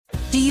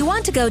Do you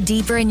want to go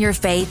deeper in your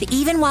faith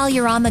even while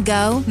you're on the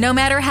go? No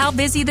matter how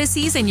busy the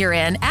season you're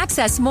in,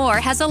 Access More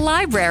has a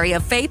library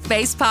of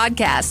faith-based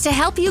podcasts to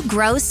help you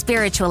grow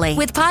spiritually.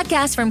 With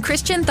podcasts from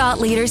Christian thought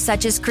leaders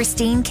such as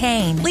Christine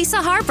Kane, Lisa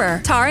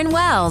Harper, Taryn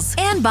Wells,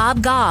 and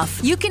Bob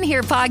Goff. You can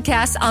hear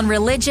podcasts on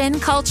religion,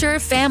 culture,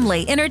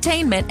 family,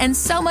 entertainment, and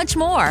so much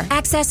more.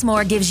 Access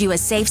More gives you a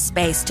safe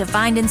space to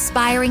find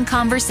inspiring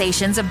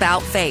conversations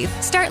about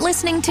faith. Start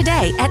listening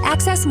today at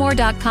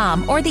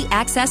accessmore.com or the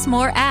Access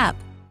More app.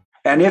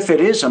 And if it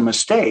is a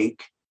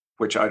mistake,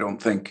 which I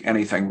don't think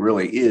anything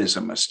really is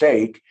a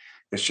mistake,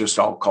 it's just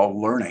all called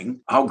learning.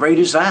 How great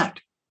is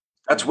that?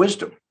 That's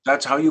wisdom.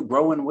 That's how you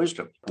grow in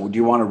wisdom. Do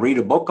you want to read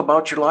a book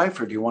about your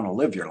life or do you want to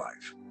live your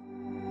life?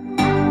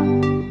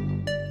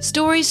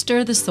 Stories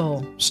stir the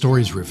soul.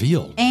 Stories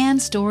reveal.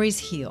 And stories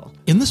heal.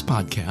 In this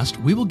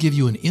podcast, we will give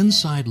you an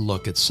inside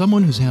look at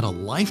someone who's had a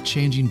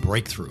life-changing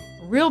breakthrough.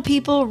 Real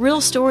people, real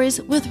stories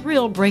with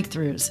real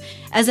breakthroughs.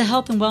 As a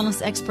health and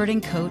wellness expert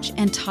and coach,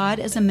 and Todd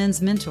as a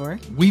men's mentor,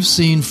 we've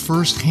seen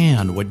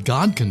firsthand what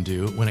God can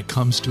do when it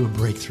comes to a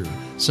breakthrough.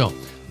 So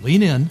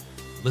lean in,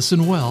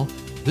 listen well.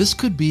 This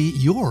could be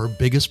your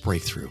biggest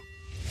breakthrough.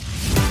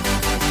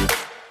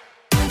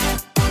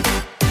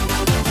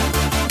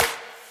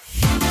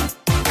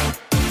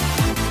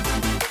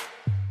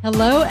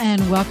 Hello,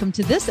 and welcome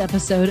to this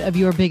episode of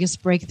Your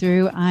Biggest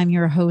Breakthrough. I'm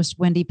your host,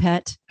 Wendy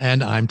Pett.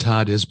 And I'm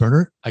Todd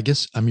Isberner. I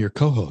guess I'm your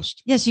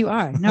co-host. Yes, you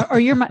are. No, or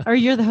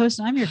you're the host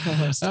and I'm your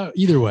co-host.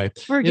 Either way,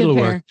 we're a good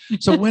pair.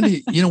 So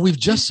Wendy, we've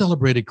just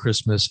celebrated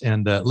Christmas,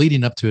 and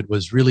leading up to it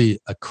was really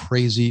a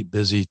crazy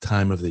busy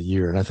time of the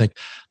year. And I think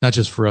not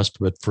just for us,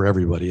 but for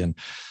everybody. And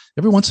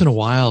every once in a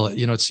while,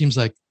 it seems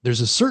like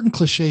there's a certain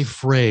cliche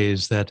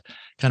phrase that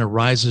kind of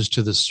rises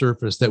to the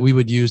surface that we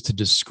would use to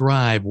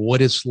describe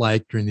what it's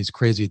like during these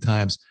crazy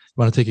times.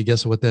 You want to take a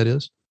guess at what that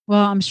is?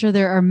 Well, I'm sure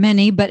there are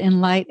many, but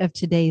in light of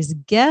today's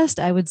guest,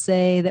 I would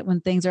say that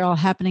when things are all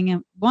happening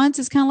at once,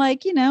 it's kind of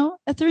like,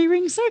 a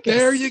three-ring circus.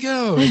 There you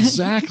go.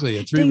 Exactly.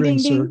 A three-ring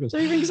circus.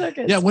 Three-ring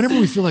circus. Yeah. Whenever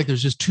we feel like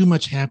there's just too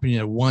much happening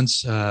at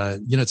once,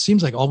 it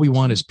seems like all we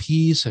want is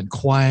peace and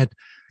quiet,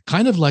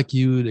 kind of like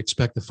you'd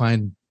expect to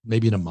find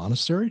maybe in a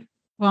monastery.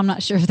 Well, I'm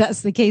not sure if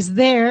that's the case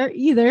there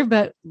either,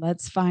 but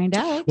let's find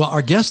out. Well,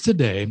 our guest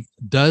today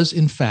does,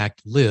 in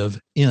fact, live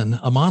in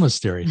a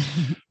monastery.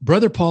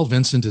 Brother Paul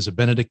Vincent is a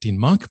Benedictine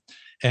monk,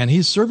 and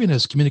he's serving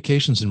as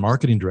communications and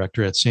marketing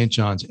director at St.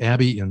 John's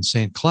Abbey in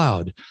St.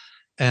 Cloud.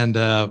 And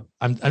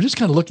I'm just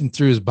kind of looking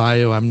through his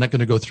bio. I'm not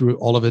going to go through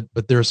all of it,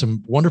 but there are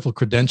some wonderful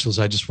credentials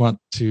I just want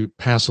to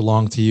pass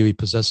along to you. He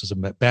possesses a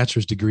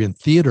bachelor's degree in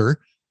theater.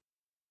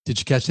 Did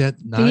you catch that?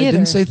 No, I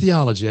didn't say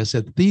theology. I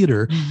said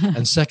theater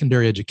and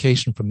secondary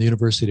education from the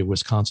University of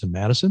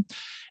Wisconsin-Madison,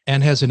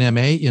 and has an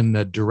MA in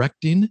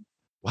directing.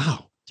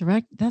 Wow.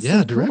 That's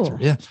so director. Cool.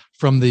 Yeah.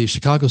 From the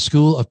Chicago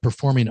School of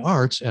Performing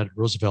Arts at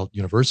Roosevelt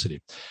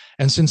University.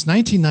 And since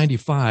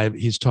 1995,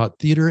 he's taught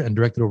theater and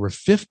directed over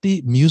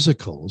 50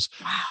 musicals.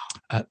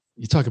 Wow.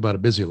 You talk about a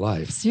busy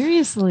life.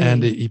 Seriously.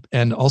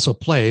 And also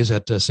plays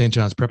at St.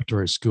 John's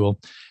Preparatory School.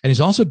 And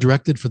he's also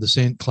directed for the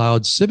St.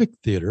 Cloud Civic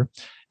Theater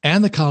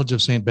and the College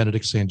of St.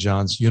 Benedict St.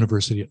 John's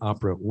University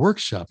Opera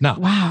Workshop.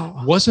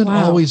 Now, wasn't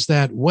always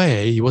that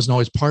way. He wasn't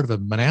always part of a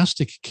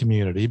monastic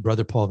community.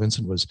 Brother Paul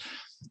Vincent was,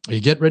 you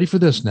get ready for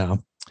this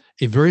now,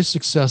 a very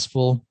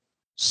successful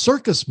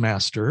circus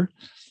master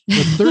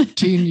for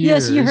 13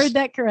 years. Yes, you heard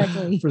that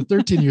correctly. For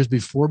 13 years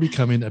before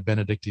becoming a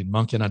Benedictine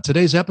monk. And on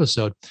today's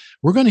episode,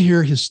 we're going to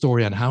hear his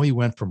story on how he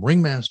went from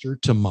ringmaster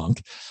to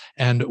monk,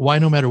 and why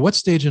no matter what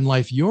stage in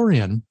life you're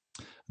in,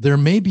 there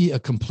may be a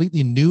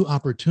completely new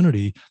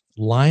opportunity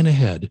lying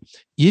ahead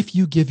if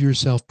you give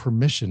yourself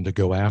permission to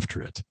go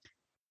after it.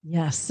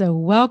 Yes. So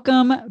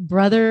welcome,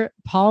 Brother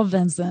Paul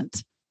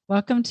Vincent.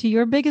 Welcome to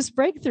Your Biggest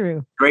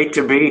Breakthrough. Great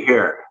to be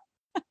here.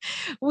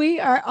 We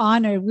are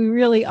honored. We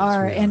really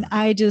are. And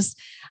I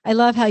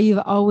love how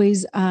you've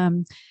always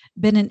been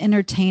an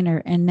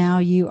entertainer, and now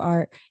you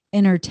are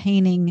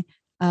entertaining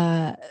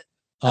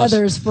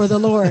others for the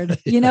Lord.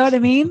 You know what I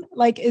mean?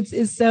 Like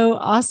it's so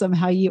awesome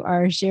how you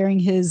are sharing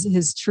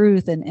his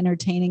truth and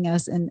entertaining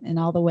us in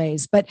all the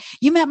ways. But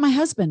you met my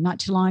husband not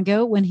too long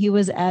ago when he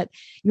was at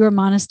your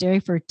monastery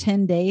for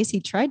 10 days.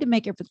 He tried to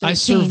make it for 13. I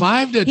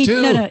survived it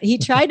too. No, he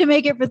tried to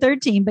make it for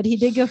 13, but he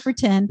did go for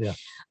 10. Yeah.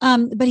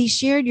 But he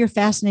shared your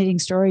fascinating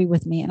story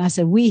with me. And I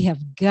said, we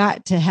have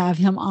got to have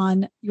him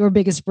on Your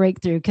Biggest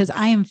Breakthrough, because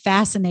I am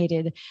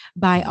fascinated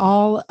by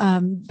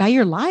by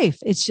your life.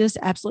 It's just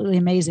absolutely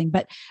amazing.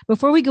 But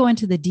before we go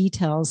into the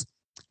details,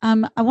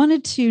 I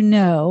wanted to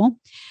know,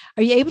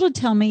 are you able to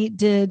tell me,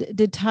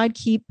 did Todd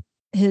keep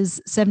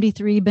his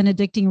 73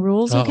 Benedictine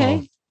rules? Okay.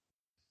 Uh-oh.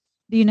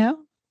 Do you know?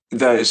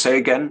 Say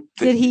again.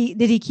 Did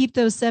he keep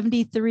those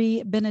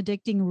 73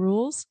 Benedictine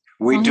rules?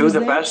 We do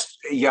the best.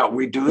 Yeah,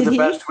 we do the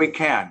best we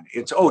can.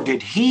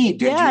 Did he?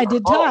 I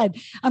did, Todd.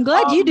 I'm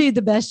glad you do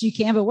the best you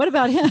can, but what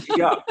about him?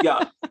 Yeah.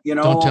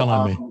 Don't tell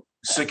on me.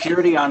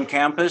 Security on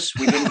campus.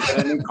 We didn't get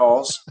any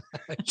calls.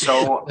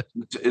 So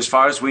as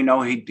far as we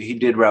know, he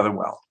did rather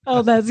well.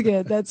 Oh, that's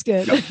good. That's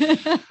good.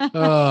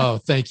 Oh,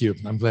 thank you.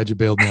 I'm glad you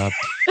bailed me out.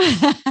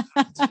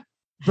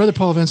 Brother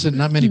Paul Vincent,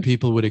 not many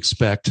people would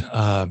expect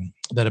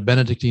that a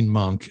Benedictine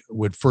monk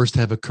would first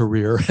have a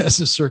career as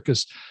a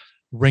circus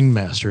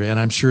ringmaster. And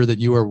I'm sure that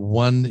you are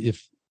one,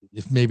 if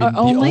maybe the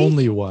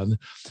only one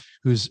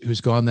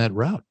who's gone that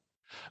route.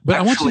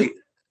 But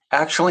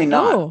actually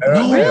not. Oh,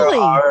 really?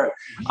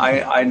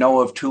 I know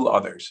of 2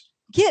 others.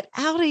 Get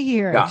out of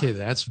here. Yeah. Okay,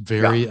 that's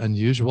very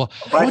unusual.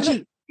 But,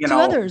 Two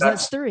others,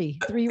 that's 3.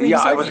 3 rings. Yeah,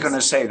 I was going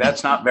to say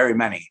that's not very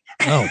many.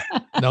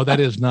 No, that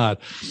is not.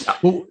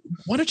 Well,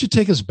 why don't you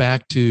take us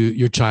back to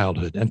your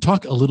childhood and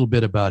talk a little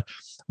bit about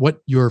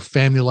what your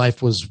family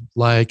life was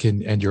like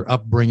and your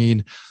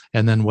upbringing,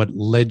 and then what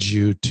led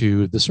you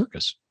to the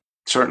circus?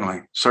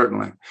 Certainly.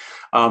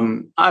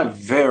 I'm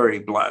very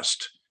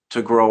blessed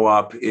to grow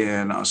up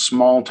in a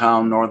small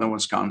town, northern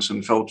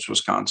Wisconsin, Phillips,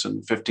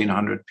 Wisconsin,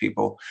 1,500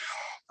 people.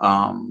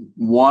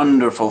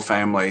 Wonderful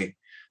family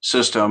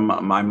system.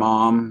 My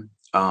mom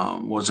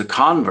was a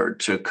convert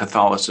to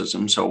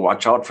Catholicism, so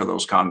watch out for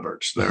those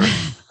converts.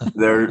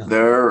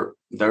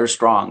 They're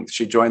strong.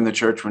 She joined the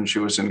church when she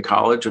was in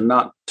college, and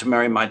not to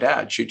marry my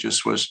dad. She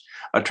just was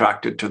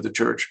attracted to the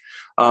church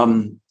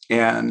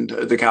and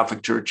the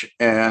Catholic Church.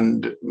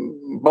 And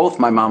both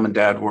my mom and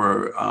dad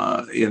were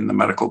in the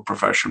medical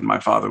profession. My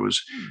father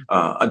was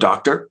a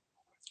doctor,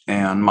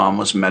 and mom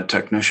was a med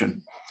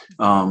technician.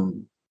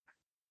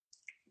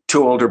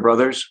 2 older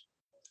brothers,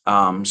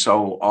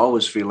 so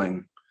always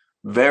feeling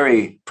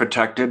very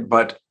protected,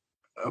 but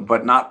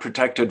not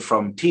protected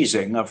from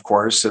teasing, of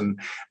course, and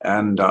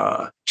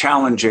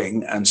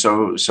challenging. And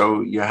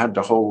so you had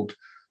to hold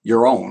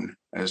your own,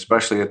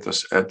 especially at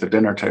the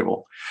dinner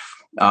table.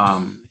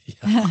 Mom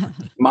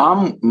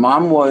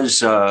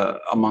was,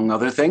 among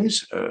other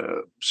things,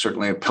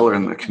 certainly a pillar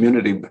in the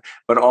community,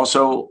 but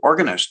also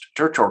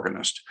church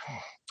organist.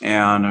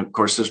 And of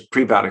course, this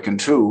pre-Vatican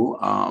II,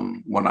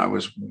 when I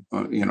was,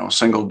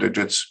 single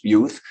digits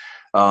youth.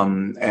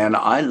 And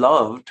I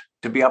loved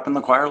to be up in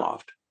the choir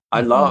loft.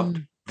 I loved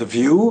the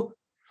view.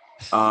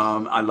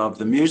 I loved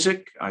the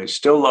music. I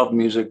still love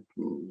music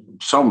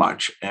so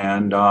much.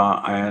 And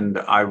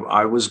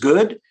I was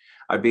good.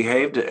 I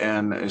behaved.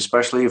 And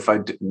especially if I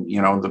did,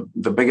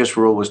 the biggest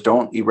rule was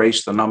don't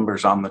erase the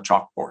numbers on the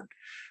chalkboard,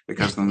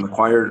 because then the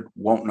choir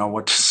won't know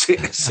what to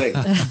say.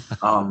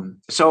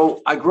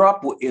 So I grew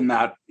up in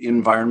that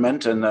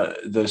environment, and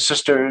the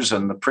sisters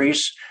and the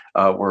priests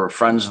were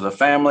friends of the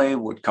family,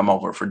 would come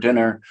over for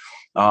dinner.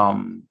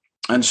 And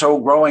so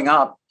growing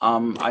up,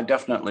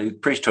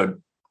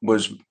 priesthood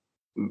was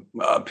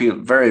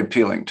very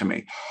appealing to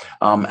me.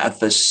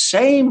 At the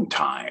same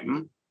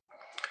time,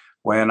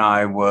 when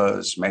I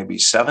was maybe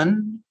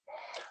 7,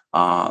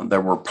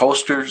 there were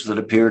posters that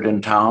appeared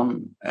in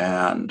town,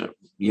 and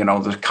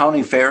the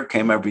county fair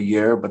came every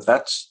year, but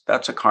that's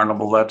a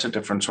carnival. That's a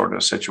different sort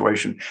of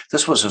situation.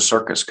 This was a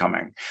circus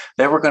coming.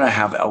 They were going to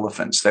have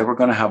elephants. They were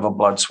going to have a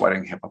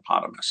blood-sweating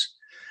hippopotamus.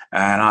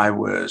 And I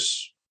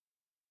was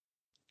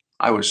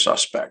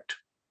suspect.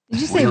 Did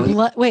you say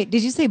blood? Wait,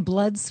 did you say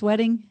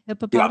blood-sweating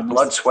hippopotamus? Yeah,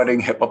 blood-sweating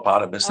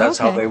hippopotamus. That's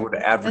how they would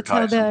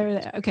advertise.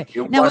 Okay.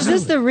 Now, was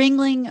this the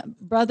Ringling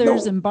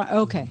Brothers and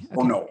okay.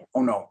 Oh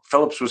no.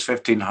 Phillips was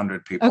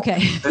 1,500 people.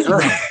 Okay. They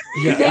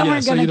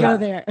weren't going to go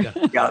there.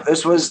 Yeah,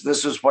 this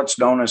was what's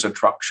known as a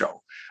truck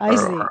show. I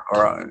see.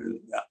 Or a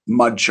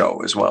mud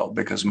show as well,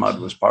 because mud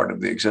was part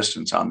of the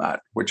existence on that,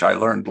 which I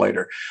learned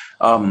later.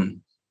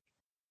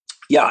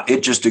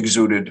 It just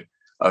exuded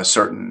a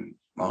certain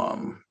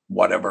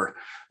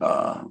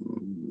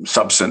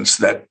substance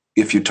that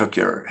if you took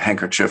your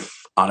handkerchief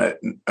on it,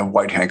 a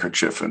white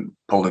handkerchief, and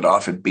pulled it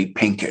off, it'd be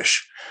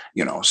pinkish,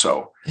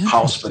 so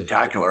how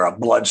spectacular, a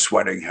blood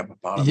sweating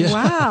hippopotamus. Yeah.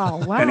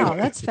 Wow. Anyway,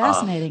 that's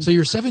fascinating. So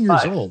you're 7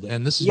 years old,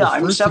 and this is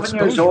I'm 7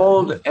 years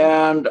old,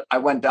 and I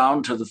went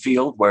down to the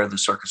field where the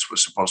circus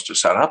was supposed to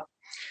set up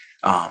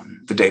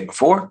the day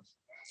before,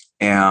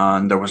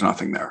 and there was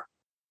nothing there.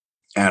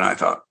 And I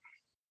thought,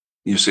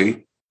 you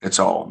see, it's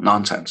all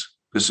nonsense.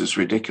 This is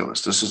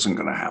ridiculous. This isn't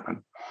going to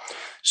happen.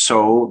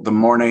 So the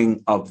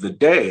morning of the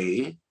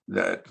day,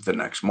 the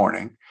next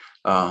morning,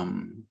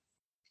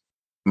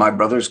 my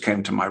brothers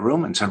came to my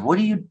room and said, "What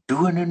are you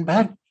doing in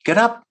bed? Get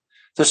up.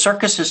 The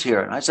circus is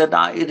here." And I said,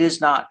 "No, it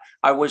is not.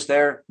 I was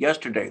there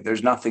yesterday.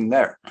 There's nothing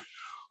there."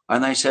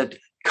 And they said,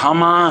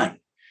 "Come on."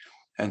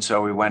 And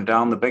so we went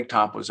down. The big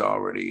top was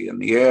already in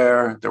the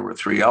air. There were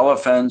 3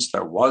 elephants.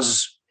 There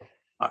was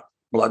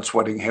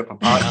blood-sweating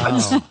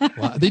hippopotamus.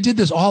 Wow. They did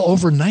this all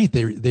overnight.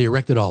 They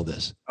erected all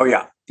this. Oh,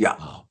 yeah.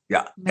 Oh.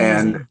 Yeah.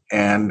 And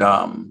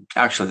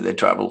actually they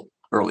traveled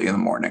early in the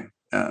morning,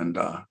 and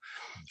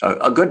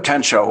a good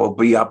tent show will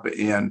be up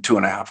in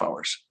 2.5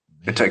 hours.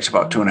 It takes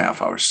about 2.5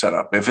 hours to set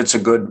up. If it's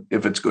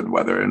good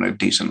weather and a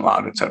decent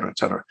lot, et cetera, et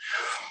cetera.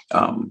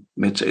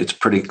 It's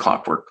pretty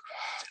clockwork.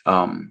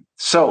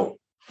 So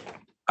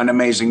an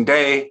amazing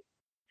day.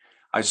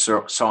 I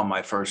saw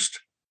my first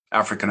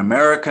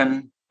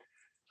African-American.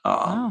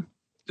 Wow.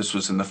 This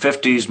was in the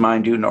 50s,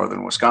 mind you,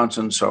 northern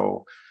Wisconsin.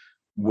 So,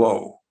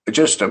 whoa,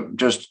 just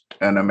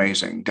an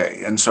amazing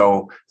day. And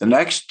so the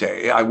next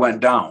day I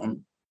went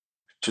down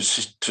to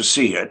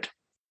see it.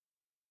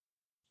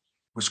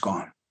 Was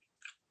gone.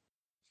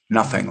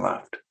 Nothing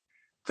left.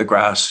 The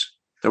grass,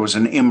 there was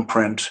an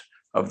imprint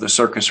of the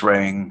circus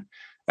ring,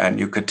 and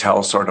you could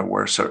tell sort of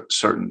where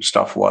certain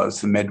stuff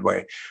was, the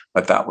midway,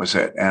 but that was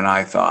it. And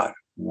I thought,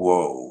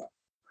 whoa,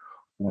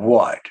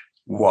 what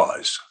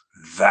was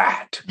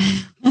that?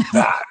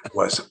 That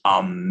was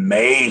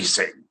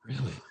amazing.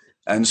 Really?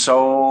 And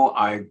so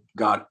I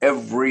got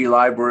every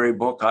library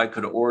book I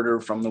could order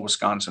from the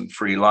Wisconsin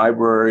Free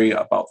Library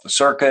about the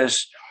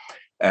circus,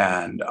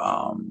 and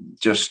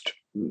just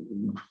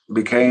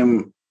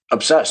became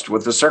obsessed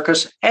with the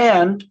circus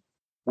and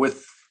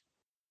with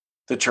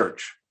the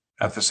church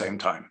at the same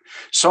time.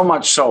 So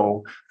much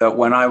so that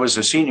when I was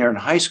a senior in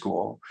high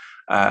school,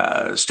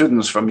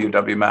 students from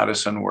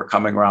UW-Madison were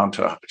coming around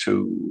to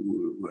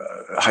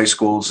high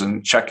schools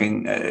and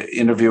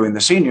interviewing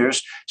the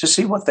seniors to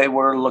see what they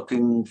were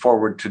looking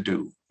forward to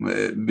do,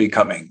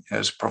 becoming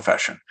as a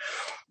profession.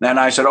 And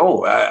I said,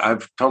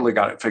 I've totally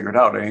got it figured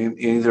out. I'm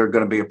either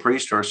going to be a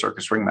priest or a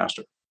circus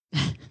ringmaster.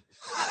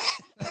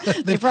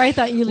 They probably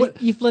thought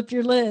you flipped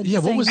your lid. Yeah,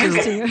 what was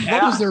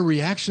their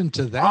reaction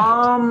to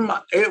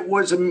that? It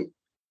was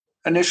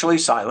initially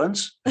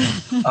silence.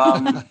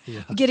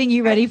 Getting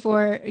them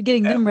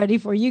ready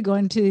for you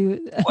going to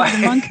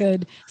the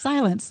monkhood.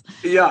 Silence.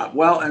 Yeah,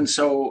 well, and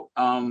so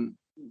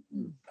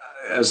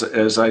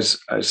as I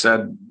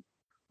said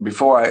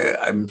before,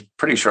 I'm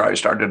pretty sure I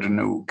started a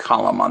new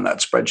column on that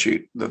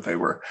spreadsheet that they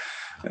were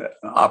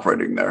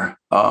operating there.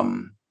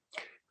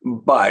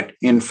 But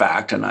in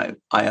fact, and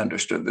I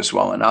understood this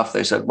well enough,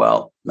 they said,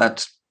 well,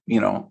 that's,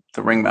 the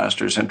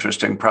ringmaster's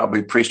interesting.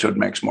 Probably priesthood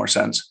makes more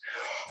sense.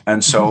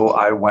 And so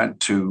I went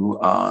to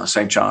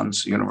St.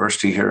 John's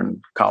University here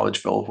in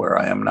Collegeville, where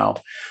I am now,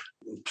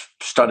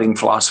 studying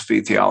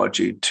philosophy,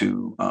 theology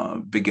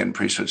to begin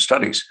priesthood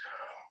studies.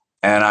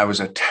 And I was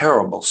a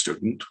terrible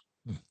student.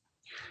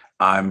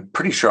 I'm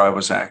pretty sure I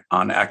was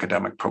on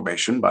academic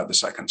probation by the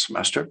second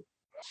semester.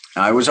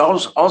 I was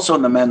also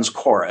in the men's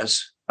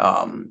chorus,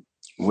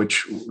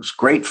 which was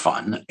great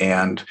fun.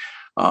 And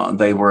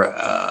they were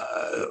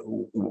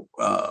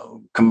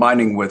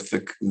combining with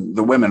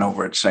the women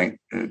over at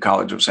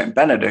College of St.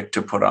 Benedict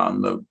to put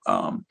on the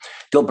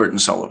Gilbert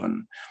and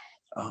Sullivan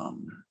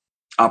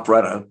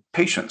operetta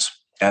Patience.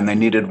 And they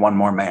needed one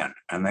more man.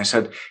 And they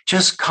said,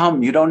 just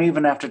come. You don't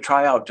even have to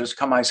try out. Just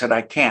come. I said,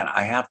 I can't.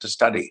 I have to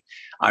study.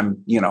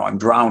 I'm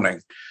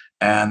drowning.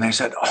 And they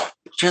said,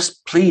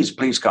 just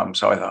please come.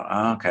 So I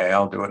thought, okay,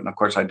 I'll do it. And of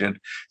course, I did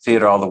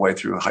theater all the way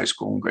through high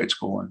school and grade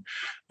school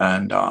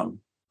and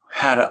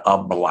had a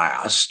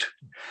blast.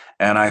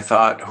 And I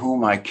thought, who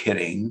am I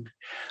kidding?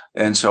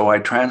 And so I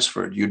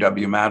transferred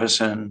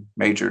UW-Madison,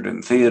 majored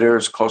in theater,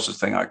 as closest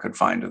thing I could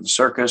find to the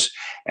circus.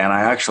 And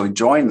I actually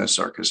joined the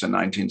circus in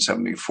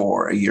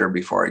 1974, a year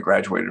before I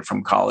graduated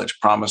from college,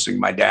 promising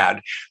my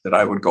dad that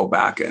I would go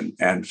back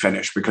and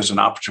finish, because an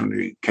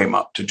opportunity came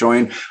up to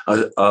join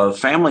a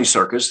family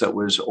circus that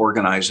was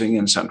organizing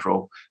in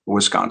central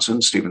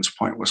Wisconsin, Stevens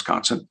Point,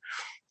 Wisconsin.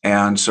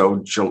 And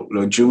so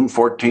June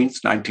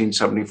 14th,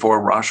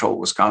 1974, Roswell,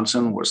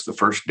 Wisconsin was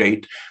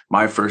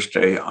my first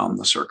day on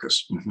the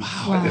circus.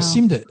 Wow. It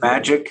seemed to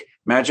magic,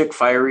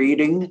 fire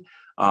eating,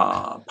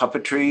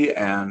 puppetry,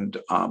 and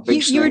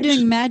big you were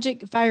doing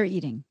magic fire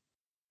eating.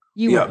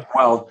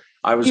 Well,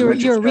 I was. You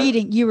were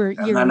reading.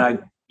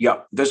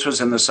 This was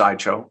in the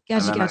sideshow.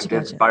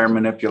 Gotcha. Fire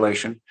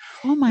manipulation.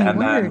 Oh my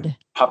word! Then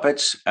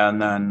puppets,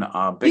 and then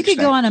big. You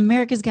could go on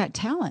America's Got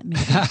Talent.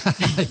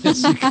 Maybe.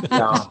 Yes, you could.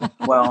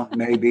 Well,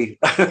 maybe.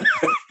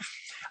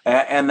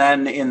 And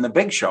then in the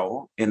big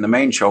show, in the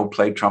main show,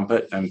 played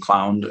trumpet and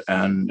clowned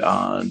and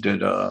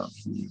did a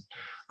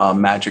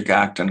magic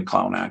act and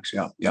clown acts.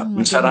 Yeah.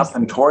 And set up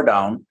and tore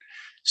down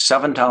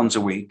 7 towns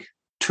a week,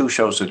 2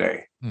 shows a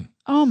day.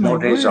 Oh my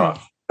word! No days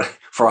off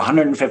for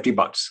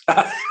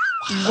 $150.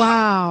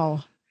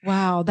 Wow.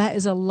 That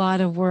is a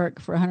lot of work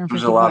for $150. It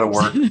was a lot of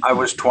work. I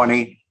was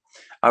 20,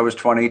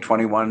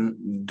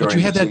 21. But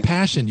you had that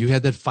passion. You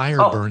had that fire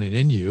burning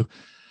in you.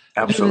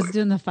 Absolutely. He was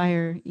doing the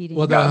fire eating.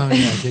 Well,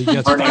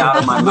 burning out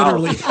of my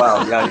literally. mouth.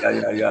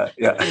 Well, yeah.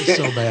 It's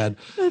so bad.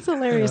 That's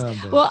hilarious.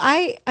 Well,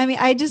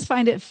 I just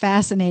find it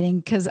fascinating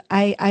because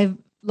I've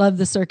loved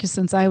the circus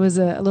since I was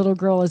a little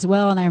girl as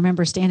well. And I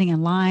remember standing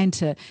in line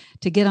to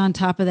get on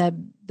top of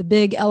the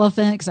big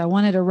elephant because I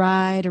wanted to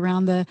ride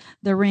around the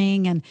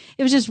ring. And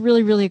it was just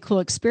really, really a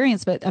cool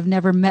experience, but I've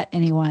never met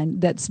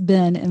anyone that's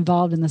been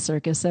involved in the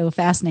circus. So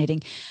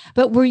fascinating.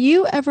 But were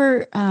you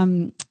ever,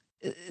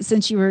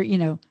 since you were,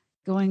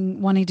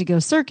 wanting to go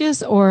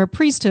circus or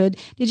priesthood,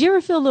 did you ever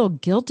feel a little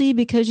guilty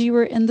because you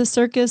were in the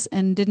circus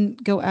and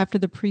didn't go after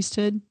the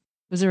priesthood?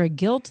 Was there a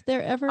guilt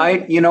there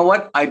ever? You know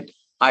what?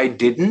 I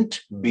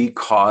didn't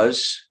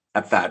because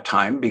at that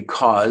time,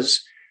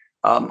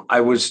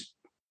 I was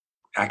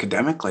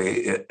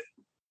academically,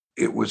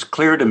 it was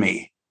clear to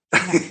me.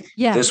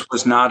 Yeah. This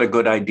was not a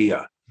good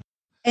idea.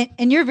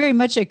 And you're very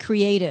much a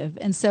creative.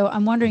 And so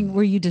I'm wondering,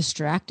 were you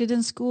distracted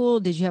in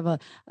school? Did you have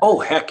Oh,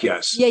 heck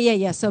yes.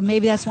 Yeah. So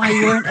maybe that's why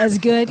you weren't as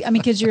good. I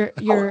mean, because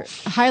you're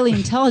highly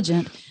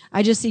intelligent.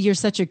 I just see you're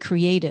such a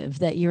creative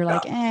that you're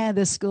like,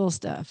 this school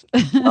stuff.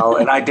 Oh,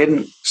 and I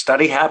didn't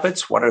study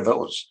habits. What are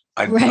those?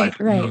 Right.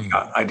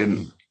 I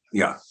didn't.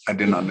 Yeah, I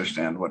didn't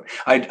understand what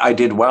I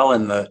did well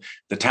in the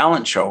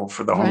talent show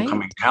for the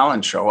homecoming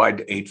talent show. I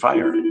ate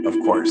fire, of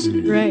course.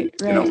 Right.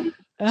 You know,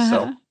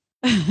 so.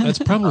 That's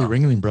probably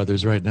Ringling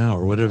Brothers right now,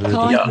 or whatever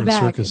the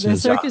circus the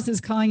is. circus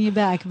is calling you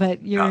back, but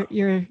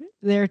you're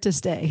there to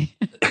stay.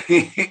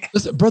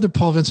 Listen, Brother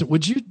Paul Vincent,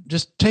 would you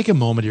just take a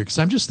moment here? Because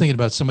I'm just thinking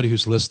about somebody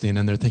who's listening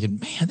and they're thinking,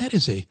 man, that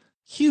is a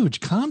huge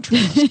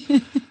contrast.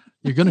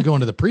 You're going to go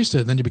into the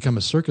priesthood, and then you become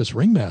a circus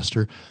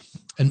ringmaster.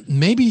 And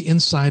maybe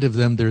inside of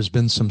them, there's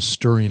been some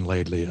stirring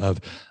lately of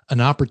an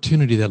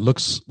opportunity that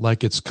looks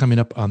like it's coming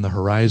up on the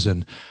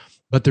horizon,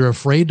 but they're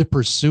afraid to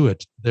pursue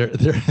it. They're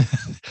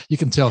you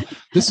can tell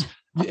this.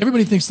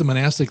 Everybody thinks the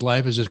monastic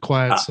life is just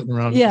quiet, sitting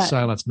around in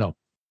silence. No,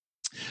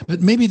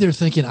 but maybe they're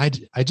thinking,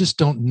 I just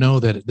don't know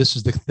that this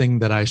is the thing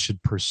that I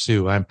should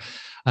pursue. I'm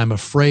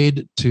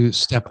afraid to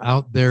step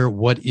out there.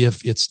 What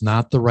if it's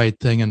not the right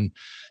thing,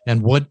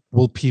 and what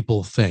will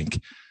people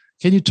think?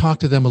 Can you talk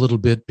to them a little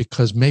bit,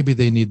 because maybe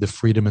they need the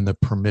freedom and the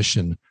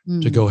permission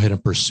to go ahead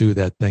and pursue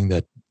that thing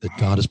that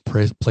God has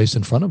placed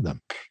in front of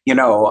them?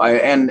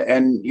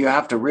 And you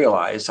have to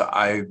realize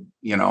I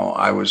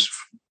was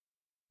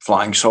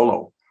flying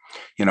solo,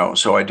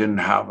 so I didn't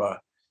have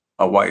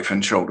a wife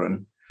and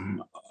children.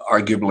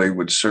 Arguably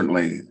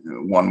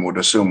one would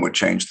assume would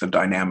change the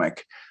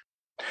dynamic.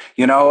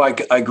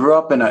 I grew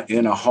up in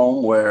a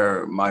home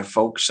where my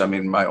folks,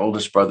 my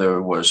oldest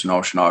brother was an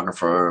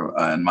oceanographer,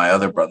 and my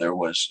other brother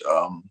was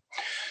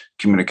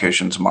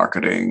communications,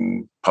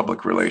 marketing,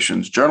 public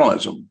relations,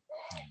 journalism.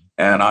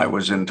 And I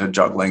was into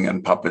juggling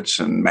and puppets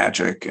and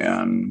magic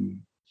and,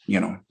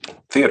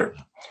 theater.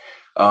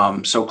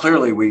 So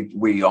clearly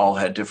we all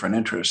had different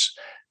interests,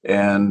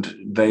 and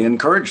they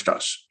encouraged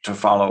us to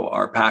follow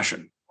our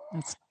passion.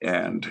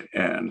 And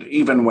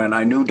even when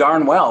I knew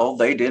darn well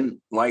they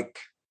didn't like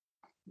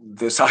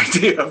this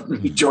idea of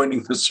me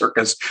joining the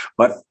circus,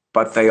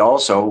 but they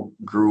also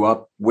grew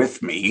up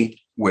with me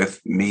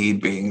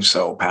being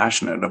so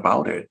passionate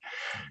about it.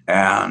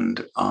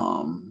 And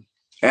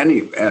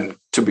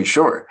to be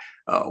sure,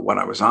 when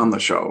I was on the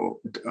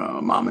show,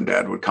 Mom and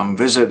Dad would come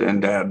visit,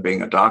 and Dad,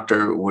 being a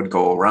doctor, would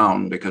go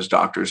around, because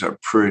doctors are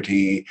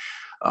pretty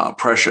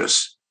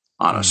precious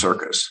on a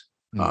circus,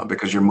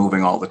 because you're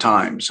moving all the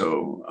time.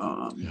 So,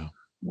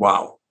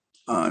 wow.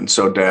 And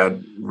so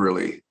Dad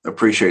really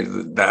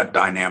appreciated that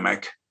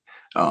dynamic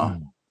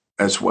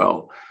as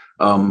well.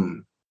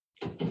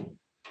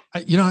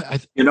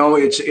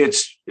 It's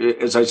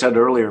as I said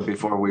earlier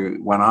before we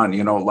went on,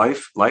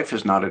 life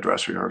is not a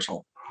dress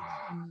rehearsal.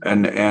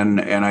 And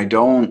I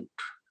don't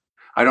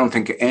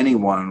think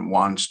anyone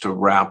wants to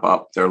wrap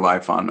up their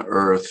life on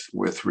earth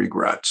with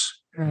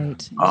regrets.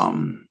 Right.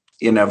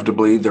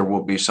 Inevitably there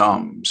will be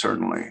some,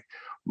 certainly,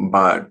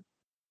 but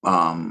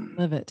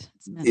live it.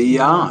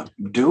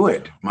 Do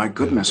it. My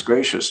goodness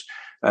gracious.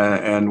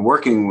 And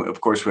working, of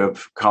course, we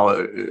have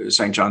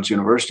St. John's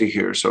University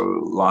here,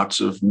 so lots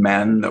of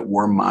men that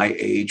were my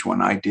age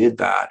when I did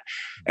that.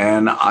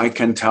 And I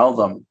can tell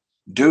them,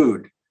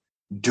 dude,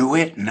 do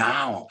it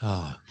now.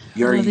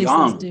 You're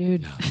young.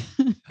 Dude.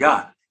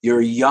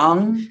 You're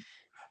young.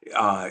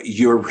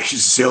 You're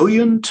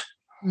resilient.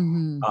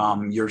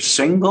 You're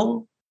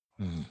single.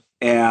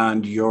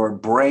 And your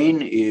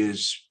brain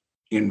is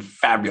in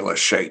fabulous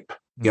shape.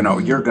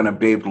 You're going to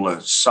be able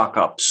to suck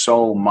up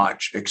so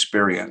much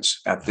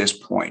experience at this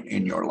point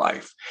in your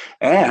life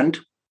and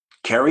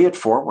carry it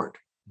forward.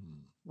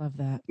 Love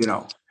that.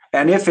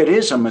 And if it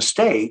is a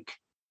mistake,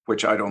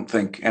 which I don't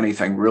think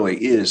anything really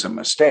is a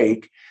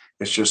mistake,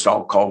 it's just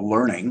all called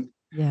learning.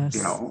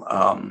 Yes.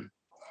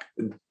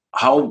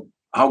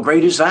 How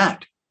great is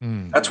that?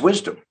 That's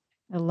wisdom.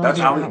 I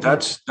love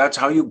That's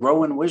how you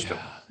grow in wisdom.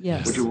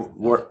 Yes.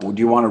 Would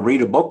you want to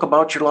read a book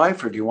about your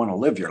life, or do you want to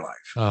live your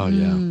life? Oh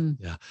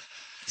yeah.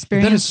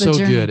 That is so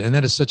good. And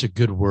that is such a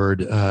good word,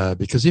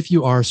 because if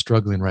you are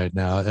struggling right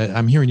now,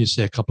 I'm hearing you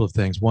say a couple of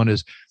things. One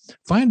is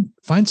find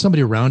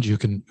somebody around you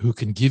who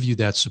can give you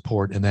that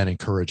support and that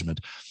encouragement,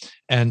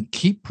 and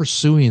keep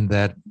pursuing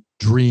that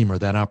dream or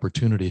that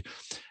opportunity.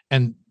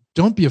 And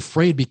don't be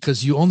afraid,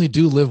 because you only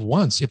do live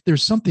once. If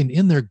there's something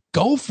in there,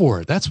 go for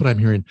it. That's what I'm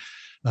hearing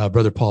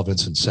Brother Paul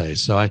Vincent say.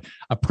 So I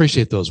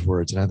appreciate those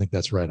words, and I think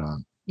that's right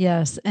on.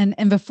 Yes.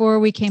 And before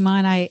we came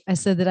on, I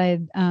said that I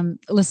had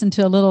listened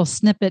to a little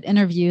snippet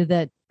interview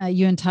that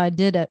you and Todd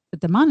did at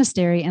the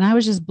monastery. And I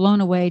was just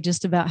blown away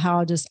just about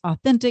how just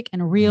authentic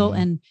and real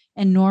and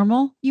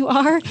normal you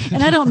are.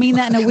 And I don't mean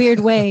that in a weird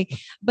way,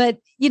 but,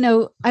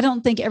 I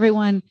don't think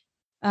everyone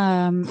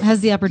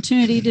has the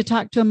opportunity to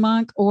talk to a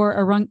monk or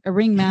a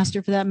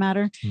ringmaster for that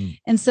matter.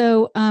 And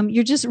so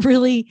you're just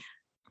really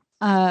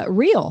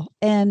real,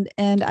 and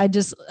I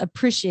just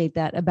appreciate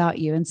that about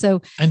you. And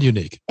so, and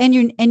unique, and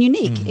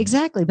unique,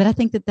 exactly. But I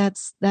think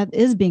that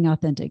is being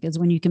authentic, is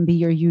when you can be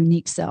your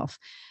unique self.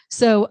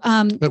 So,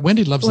 but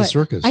Wendy loves the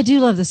circus. I do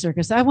love the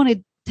circus. I want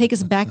to take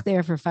us back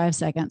there for 5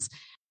 seconds.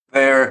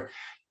 They're,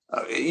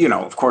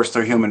 of course,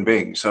 they're human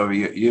beings. So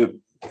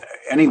you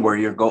anywhere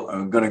you're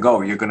going to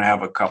go, you're going to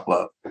have a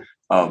couple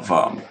of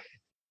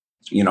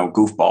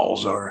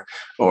goofballs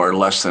or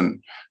less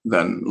than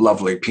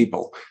lovely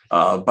people.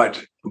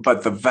 But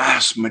the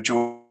vast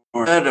majority,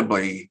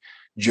 incredibly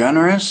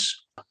generous,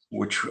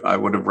 which I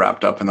would have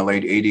wrapped up in the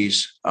late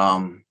 80s.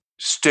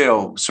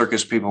 Still,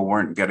 circus people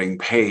weren't getting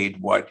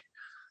paid what.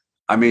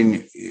 I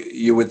mean,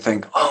 you would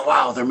think, oh,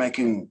 wow, they're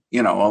making,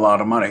 a lot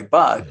of money,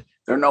 but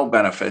there are no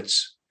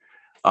benefits.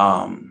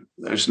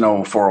 There's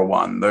no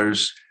 401.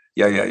 There's,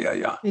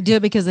 yeah. They do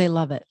it because they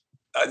love it.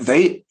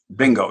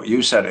 Bingo,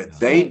 you said it.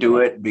 They do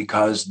it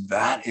because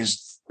that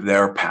is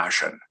their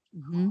passion.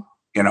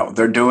 Mm-hmm.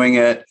 They're doing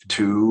it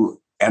to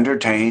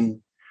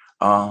entertain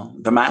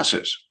the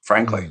masses,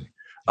 frankly.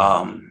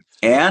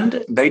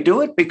 And they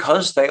do it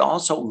because they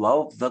also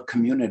love the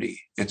community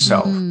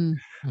itself.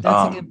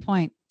 That's a good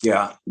point.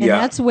 Yeah. And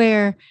that's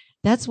where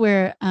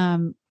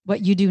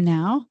what you do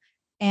now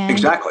and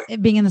exactly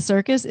being in the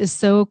circus is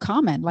so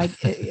common. Like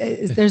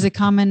there's a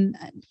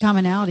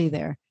commonality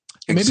there.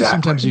 Maybe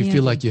sometimes you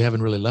feel like you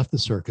haven't really left the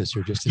circus.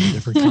 You're just in a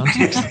different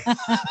context.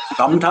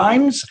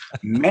 Sometimes,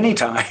 many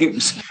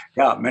times.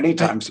 Yeah, many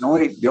times.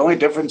 The only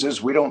difference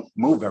is we don't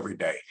move every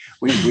day.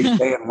 We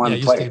stay in one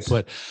place. Stay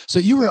put. So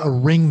you were a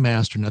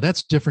ringmaster. Now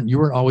that's different. You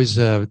were always,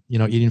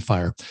 eating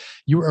fire.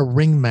 You were a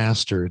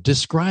ringmaster.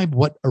 Describe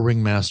what a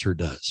ringmaster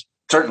does.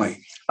 Certainly.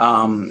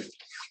 I'm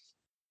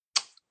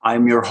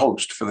your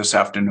host for this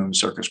afternoon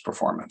circus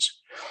performance.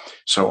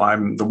 So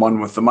I'm the one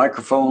with the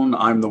microphone.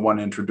 I'm the one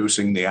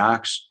introducing the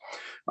acts.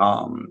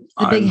 The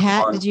big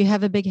hat. Did you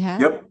have a big hat?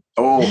 Yep.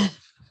 Oh,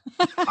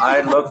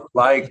 I look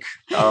like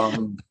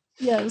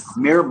yes,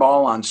 mirror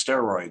ball on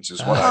steroids is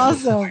what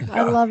awesome.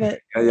 I love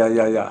it.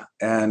 Yeah.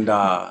 And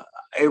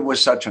it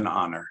was such an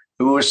honor.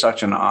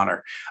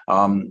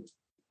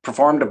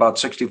 Performed about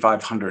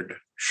 6,500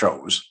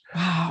 shows.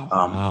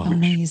 Wow.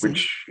 Amazing.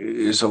 Which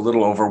is a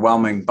little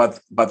overwhelming, but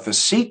the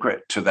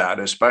secret to that,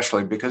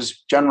 especially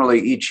because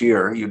generally each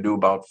year you do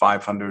about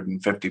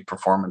 550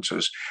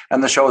 performances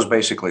and the show is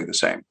basically the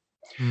same.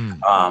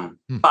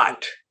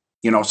 But,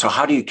 so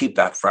how do you keep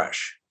that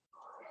fresh?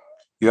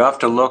 You have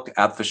to look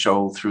at the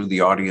show through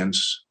the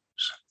audience's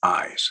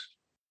eyes,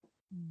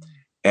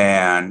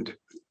 and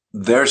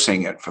they're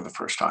seeing it for the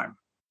first time.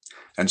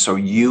 And so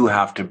you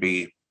have to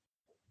be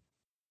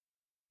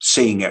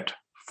seeing it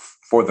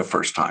for the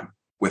first time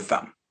with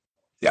them.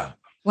 Yeah.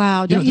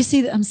 Wow. Don't you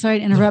see I'm sorry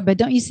to interrupt, but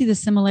don't you see the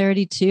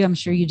similarity too? I'm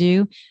sure you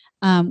do.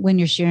 When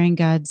you're sharing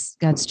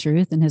God's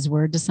truth and his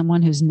word to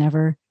someone who's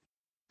never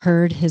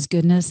heard his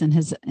goodness and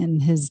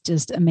his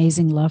just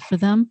amazing love for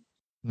them.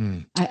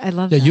 I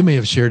love that. Yeah, you may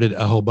have shared it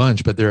a whole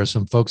bunch, but there are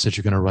some folks that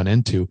you're going to run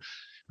into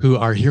who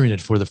are hearing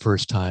it for the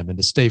first time, and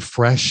to stay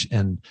fresh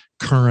and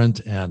current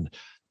and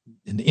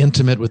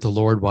intimate with the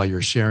Lord while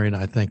you're sharing.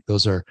 I think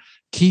those are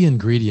key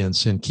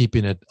ingredients in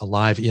keeping it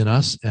alive in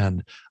us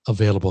and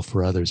available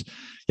for others.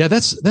 Yeah,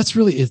 that's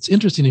really, it's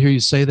interesting to hear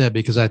you say that,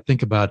 because I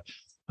think about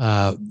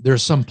there are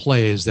some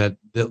plays that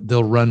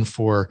they'll run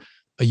for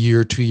a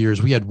year, 2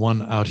 years. We had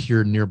one out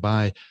here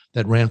nearby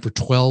that ran for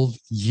 12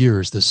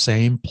 years, the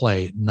same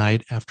play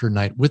night after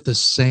night with the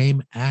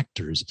same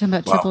actors. Talking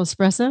about Triple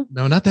Espresso?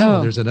 No, not that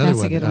one. There's another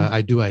one.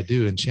 I Do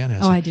in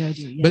Chanhassen. Oh, I do.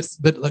 Yes.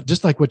 But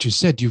just like what you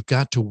said, you've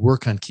got to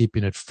work on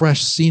keeping it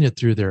fresh, seeing it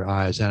through their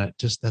eyes, and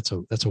that's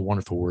a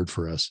wonderful word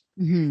for us.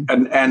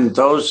 Mm-hmm. And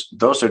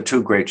those are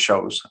two great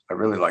shows. I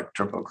really like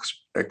Triple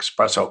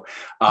Espresso.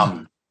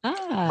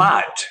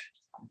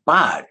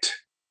 But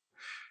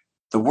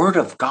the Word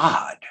of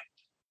God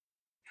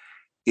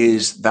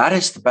is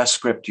the best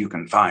script you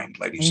can find,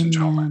 ladies and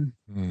gentlemen.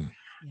 Yes.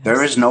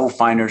 There is no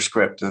finer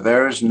script.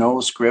 There is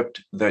no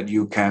script that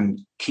you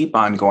can keep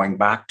on going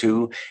back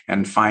to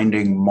and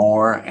finding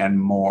more and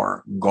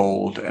more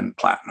gold and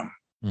platinum.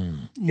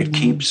 It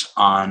keeps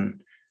on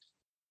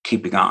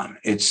keeping on.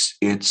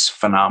 It's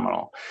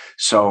phenomenal.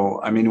 So,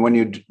 I mean, when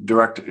you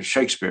direct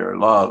Shakespeare,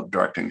 love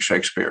directing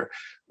Shakespeare,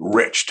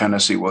 rich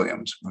Tennessee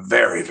Williams,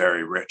 very,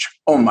 very rich.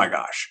 Oh my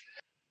gosh.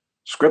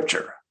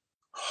 Scripture,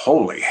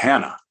 holy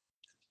Hannah.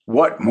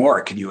 What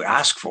more can you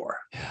ask for?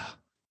 Yeah.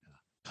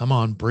 Come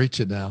on, preach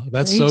it now.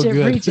 That's so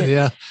good.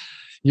 Yeah.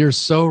 You're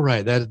so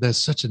right. That's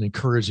such an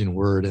encouraging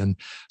word. And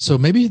so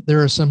maybe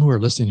there are some who are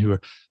listening who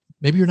are,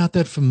 maybe you're not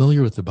that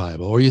familiar with the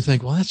Bible, or you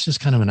think, well, that's just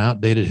kind of an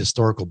outdated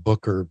historical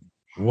book or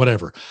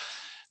whatever.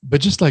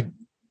 But just like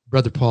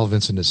Brother Paul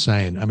Vincent is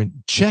saying, I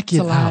mean, check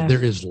it out.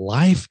 There is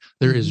life.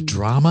 There is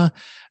drama.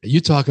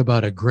 You talk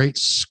about a great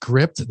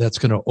script that's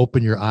going to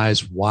open your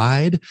eyes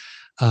wide.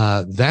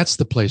 That's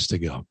the place to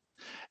go.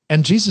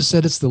 And Jesus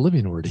said it's the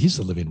living word. He's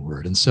the living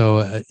word. And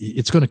so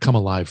it's going to come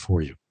alive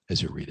for you as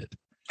you read it.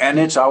 And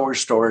it's our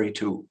story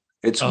too.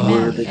 It's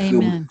Word of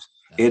Humans.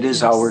 It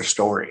is our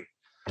story.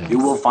 Yes. You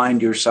will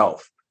find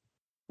yourself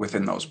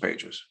within those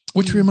pages.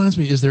 Which reminds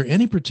me, is there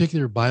any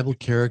particular Bible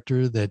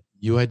character that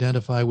you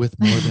identify with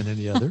more than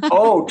any other?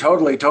 Oh,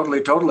 totally. Who's Come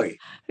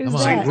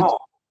on. that?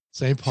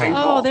 St. Paul. St.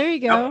 Oh, Paul. there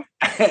you go.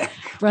 Yep.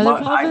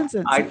 Brother Paul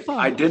Vincent. I St. Paul.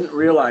 I didn't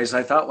realize,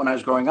 I thought when I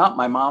was growing up,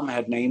 my mom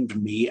had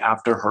named me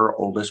after her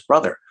oldest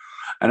brother.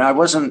 And I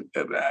was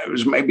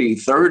maybe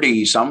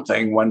 30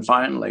 something when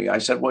finally I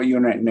said, well, you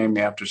named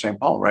me after St.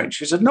 Paul, right?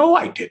 She said, no,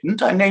 I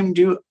didn't. I named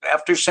you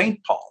after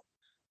St. Paul.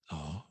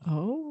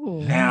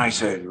 Oh. And I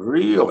said,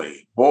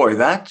 really? Boy,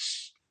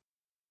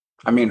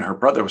 her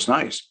brother was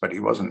nice, but he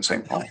wasn't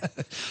St. Paul.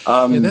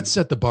 Yeah, that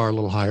set the bar a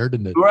little higher,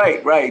 didn't it?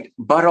 Right.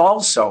 But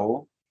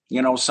also,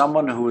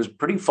 someone who was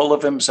pretty full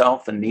of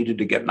himself and needed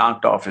to get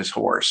knocked off his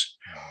horse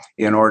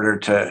in order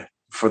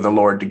for the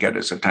Lord to get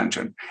his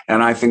attention.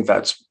 And I think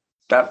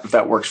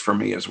that works for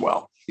me as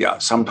well. Yeah,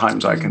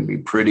 sometimes I can be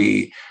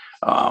pretty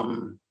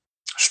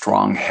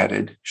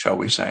strong-headed, shall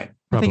we say.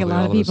 I think a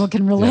lot of people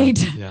can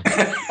relate,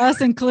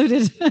 us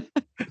included.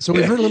 So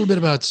we've heard a little bit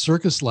about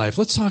circus life.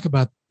 Let's talk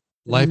about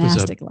life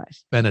as a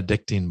life.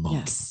 Benedictine monk.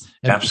 Yes,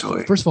 and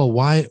absolutely. First of all,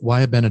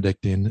 why a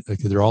Benedictine?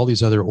 There are all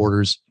these other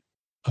orders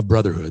of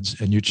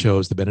brotherhoods, and you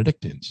chose the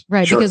Benedictines.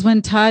 Right, sure. Because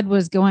when Todd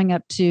was going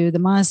up to the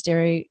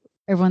monastery,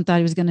 everyone thought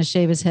he was going to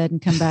shave his head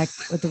and come back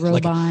with the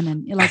robe on,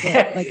 and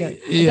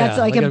that's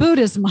like a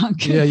Buddhist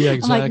monk. Yeah,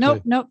 exactly. I'm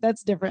like, nope,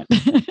 that's different.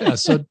 Yeah,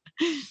 so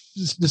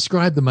just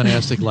describe the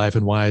monastic life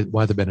and why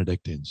the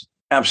Benedictines.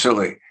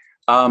 Absolutely.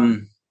 At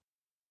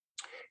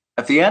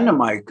the end of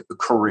my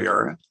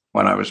career,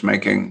 when I was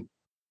making,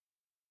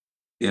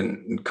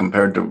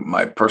 compared to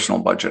my personal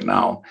budget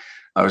now,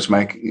 I was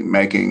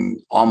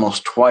making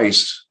almost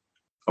twice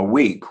a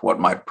week what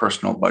my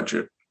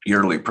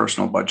yearly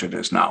personal budget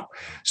is now.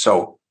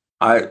 So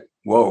on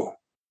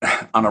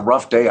a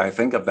rough day, I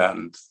think of that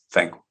and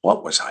think,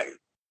 what was I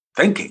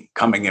thinking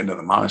coming into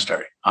the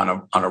monastery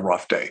on a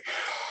rough day?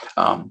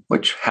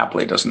 Which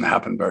happily doesn't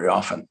happen very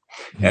often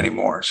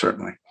anymore,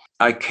 certainly.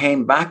 I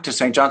came back to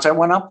St. John's. I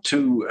went up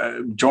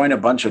to join a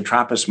bunch of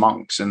Trappist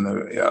monks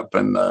up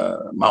in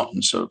the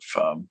mountains of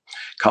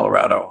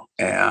Colorado,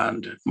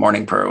 and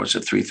morning prayer was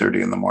at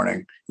 3:30 in the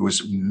morning. It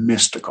was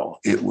mystical.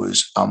 It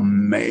was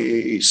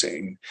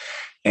amazing.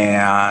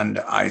 And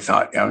I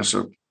thought, I was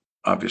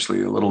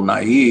obviously a little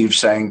naive,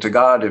 saying to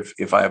God,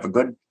 if I have a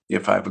good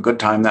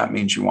time, that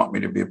means you want me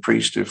to be a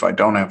priest. If I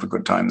don't have a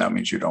good time, that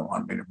means you don't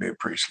want me to be a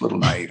priest. A little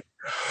naive.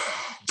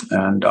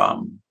 And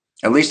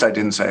at least I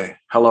didn't say,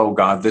 hello,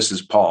 God, this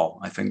is Paul.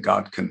 I think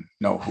God can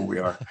know who we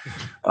are.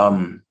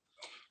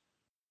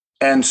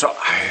 And so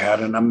I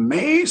had an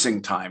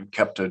amazing time,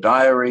 kept a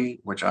diary,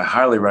 which I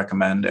highly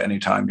recommend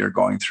anytime you're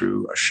going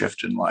through a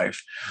shift in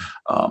life.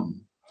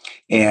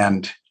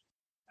 And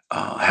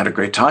had a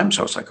great time.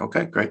 So it's like,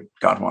 okay, great.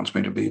 God wants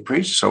me to be a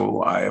priest.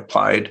 So I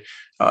applied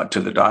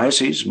to the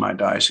diocese, my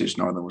diocese,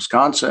 Northern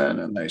Wisconsin,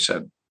 and they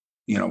said,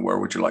 where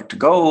would you like to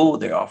go?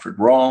 They offered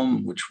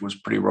Rome, which was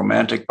pretty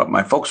romantic, but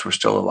my folks were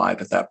still alive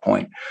at that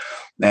point.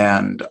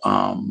 And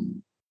I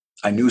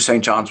knew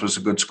St. John's was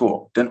a good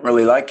school. Didn't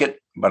really like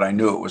it, but I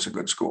knew it was a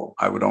good school.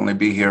 I would only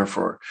be here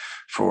for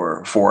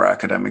 4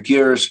 academic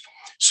years.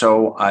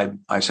 So I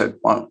said,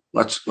 well,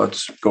 let's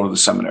go to the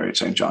seminary at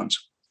St. John's.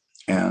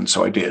 And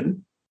so I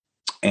did.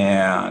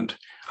 And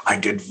I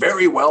did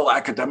very well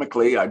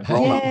academically. I'd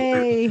grown up.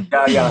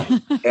 Yeah.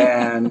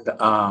 And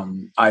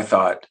I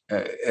thought,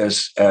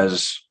 as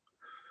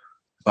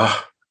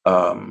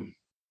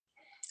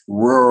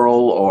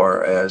rural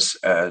or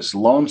as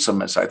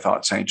lonesome as I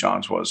thought St.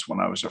 John's was when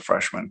I was a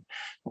freshman,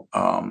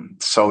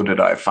 so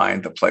did I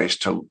find the place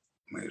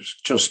it was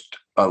just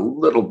a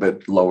little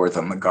bit lower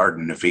than the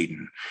Garden of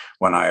Eden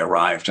when I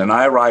arrived. And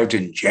I arrived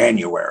in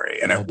January,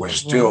 and it was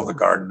still the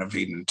Garden of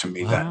Eden to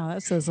me then. Wow,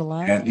 that says a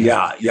lot. And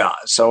yeah.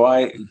 So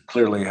I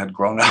clearly had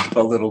grown up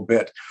a little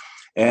bit.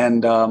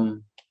 And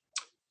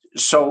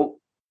so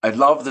I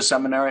loved the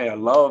seminary. I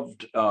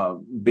loved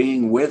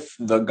being with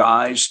the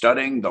guys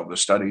studying, though the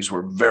studies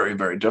were very,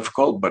 very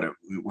difficult, but it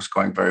was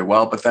going very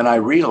well. But then I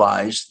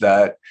realized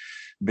that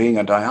being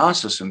a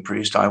diocesan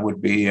priest, I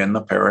would be in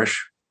the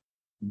parish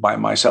by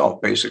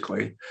myself,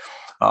 basically.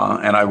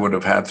 And I would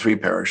have had 3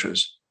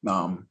 parishes.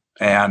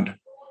 And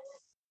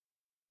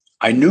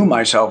I knew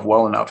myself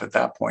well enough at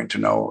that point to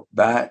know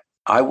that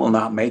I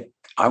won't make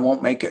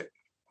it.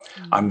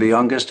 I'm the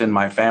youngest in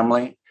my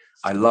family.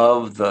 I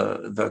love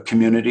the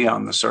community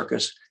on the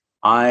circus.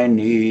 I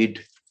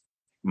need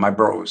my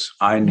bros.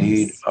 I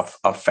need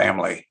a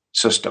family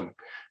system.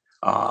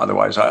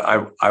 Otherwise,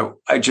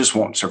 I just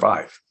won't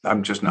survive.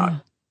 I'm just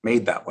not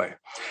made that way.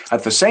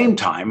 At the same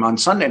time, on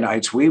Sunday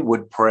nights, we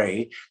would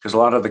pray because a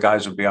lot of the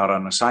guys would be out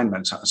on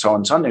assignments. So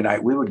on Sunday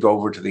night, we would go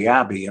over to the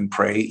Abbey and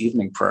pray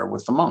evening prayer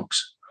with the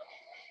monks.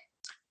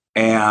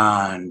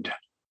 And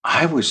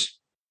I was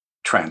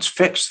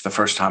transfixed the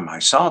first time I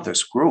saw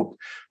this group.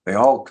 They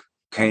all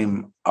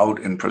came out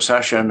in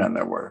procession, and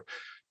there were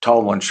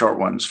tall ones, short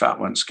ones, fat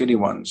ones, skinny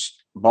ones,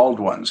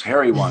 bald ones,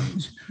 hairy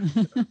ones.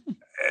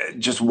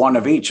 just one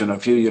of each and a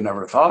few you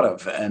never thought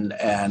of. And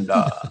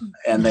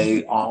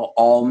they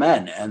all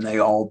men, and they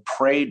all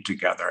prayed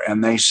together,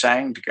 and they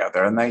sang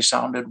together, and they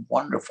sounded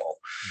wonderful.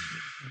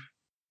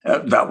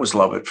 That was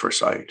love at first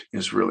sight,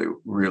 is really,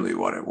 really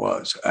what it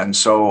was. And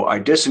so I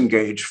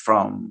disengaged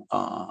from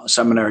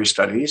seminary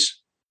studies,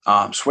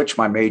 switched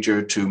my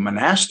major to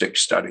monastic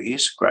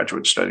studies,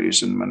 graduate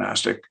studies in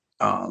monastic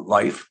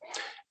life,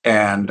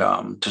 and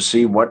to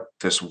see what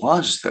this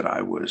was that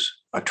I was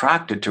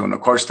attracted to. And of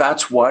course,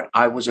 that's what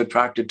I was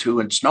attracted to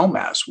in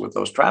Snowmass with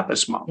those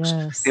Trappist monks.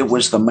 Yes. It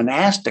was the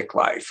monastic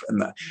life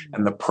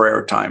and the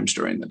prayer times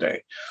during the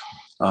day.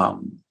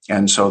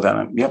 And so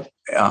then,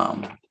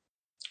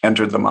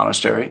 entered the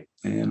monastery,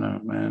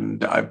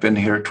 and I've been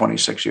here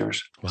 26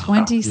 years. Wow.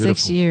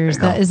 26 years.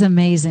 That is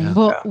amazing. Yeah.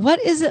 Well,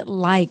 what is it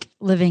like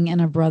living in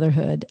a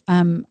brotherhood?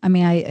 I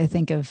mean, I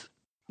think of,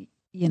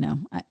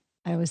 I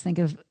always think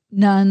of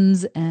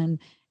nuns and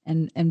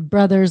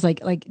brothers,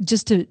 like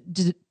just to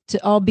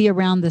all be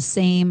around the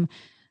same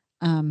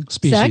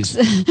species.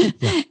 Sex.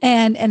 Yeah.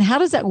 And how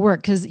does that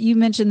work? Because you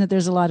mentioned that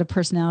there's a lot of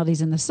personalities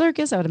in the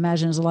circus. I would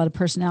imagine there's a lot of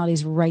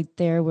personalities right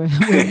there where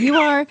you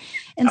are.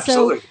 And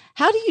so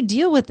how do you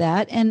deal with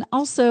that? And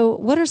also,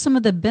 what are some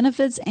of the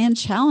benefits and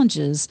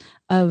challenges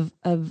of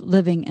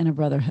living in a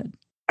brotherhood?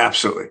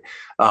 Absolutely.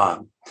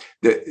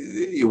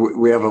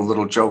 We have a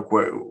little joke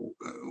where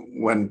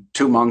when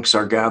two monks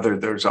are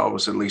gathered, there's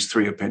always at least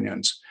three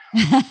opinions.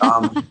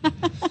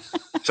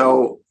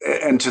 So,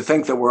 and to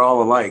think that we're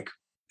all alike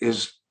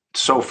is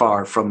so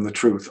far from the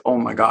truth. Oh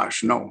my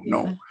gosh, no.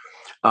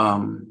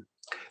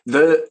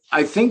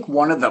 I think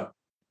one of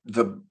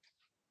the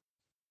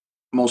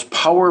most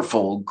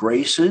powerful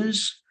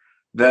graces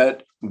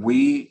that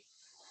we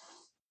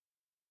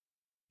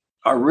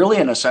are really,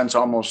 in a sense,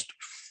 almost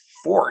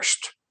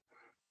forced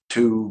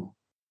to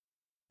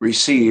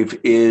receive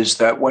is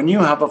that when you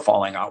have a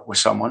falling out with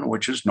someone,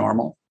 which is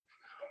normal,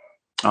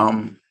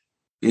 in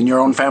your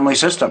own family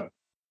system,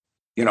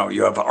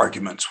 you have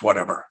arguments,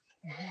 whatever.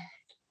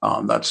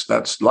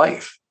 That's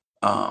life.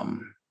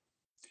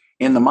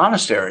 In the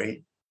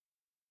monastery,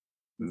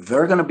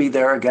 they're going to be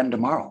there again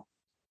tomorrow,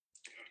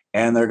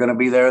 and they're going to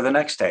be there the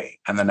next day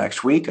and the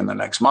next week and the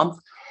next month.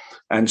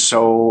 And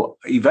so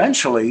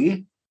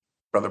eventually,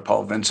 Brother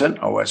Paul Vincent,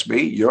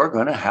 OSB, you're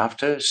going to have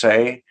to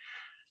say,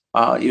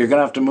 you're going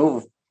to have to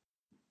move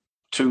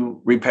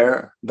to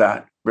repair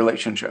that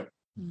relationship.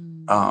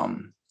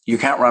 You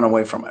can't run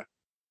away from it.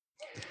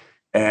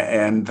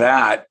 And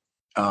that,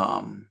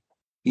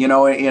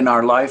 in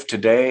our life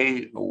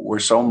today, we're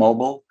so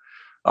mobile.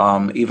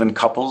 Even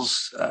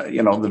couples,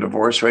 the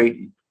divorce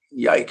rate,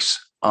 yikes.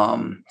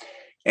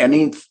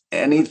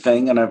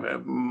 Anything,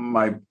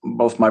 and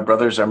both my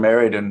brothers are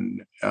married,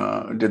 and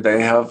did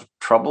they have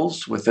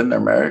troubles within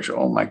their marriage?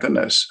 Oh my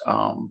goodness.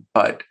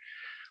 But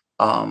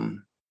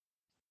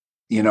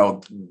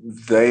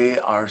they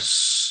are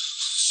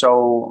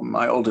so,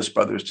 my oldest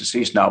brother is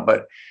deceased now,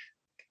 but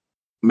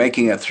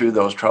making it through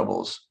those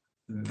troubles,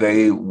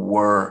 they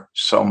were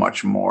so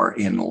much more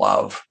in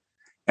love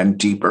and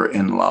deeper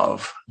in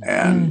love.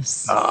 And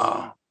yes.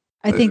 I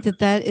think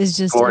that is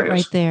just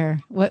right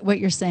there. What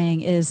you're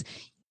saying is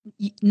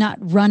not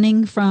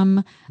running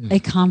from a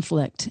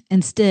conflict.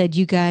 Instead,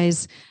 you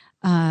guys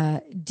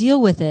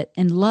deal with it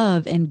in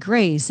love and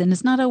grace. And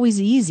it's not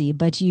always easy,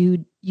 but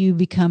you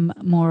become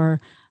more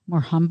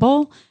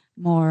humble,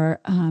 more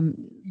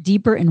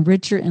deeper and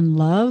richer in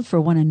love for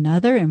one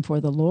another and for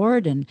the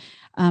Lord. And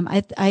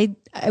I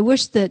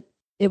wish that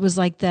it was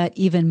like that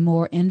even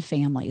more in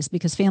families,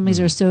 because families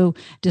are so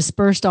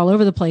dispersed all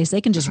over the place.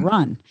 They can just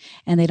run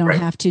and they don't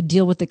have to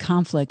deal with the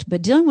conflict.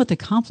 But dealing with the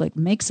conflict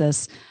makes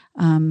us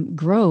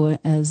grow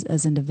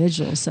as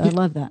individuals. So I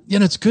love that. Yeah,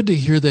 and it's good to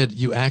hear that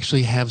you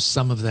actually have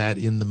some of that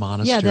in the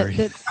monastery.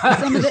 Yeah,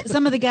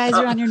 some of the guys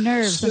are on your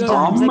nerves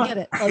sometimes. I get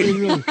it. I mean,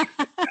 really,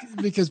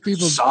 because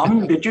people.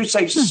 Some? Did you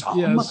say some?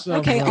 Yeah, some,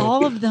 okay, right.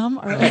 all of them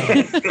are.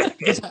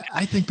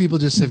 I think people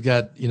just have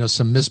got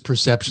some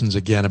misperceptions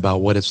again about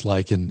what it's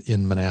like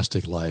in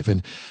monastic life.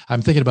 And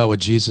I'm thinking about what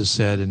Jesus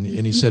said, and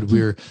he said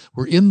we're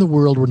in the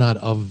world, we're not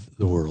of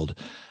the world.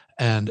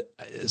 And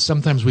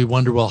sometimes we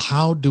wonder, well,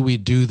 how do we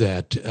do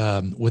that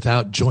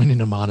without joining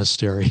a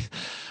monastery?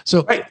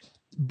 So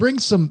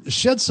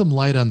shed some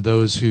light on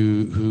those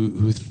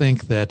who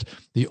think that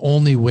the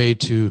only way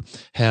to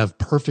have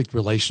perfect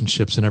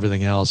relationships and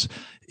everything else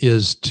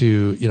is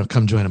to,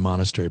 come join a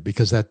monastery,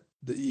 because that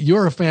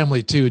you're a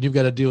family too, and you've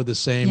got to deal with the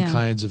same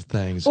kinds of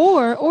things.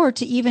 Or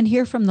to even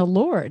hear from the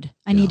Lord,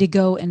 I need to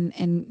go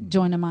and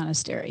join a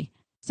monastery.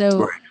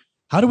 So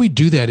how do we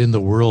do that in the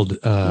world,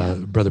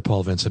 Brother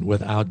Paul Vincent,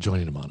 without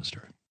joining a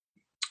monastery?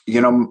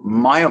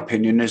 My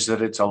opinion is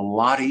that it's a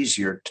lot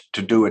easier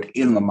to do it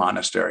in the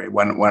monastery.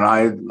 When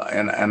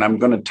I'm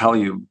going to tell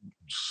you,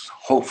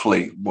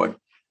 hopefully, what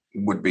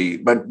would be,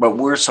 but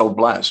we're so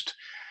blessed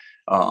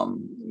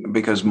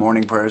because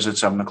morning prayers at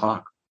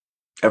 7:00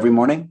 every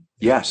morning.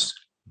 Yes,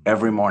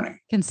 every morning.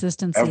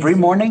 Consistency. Every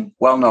morning?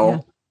 Well,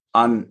 no.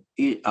 on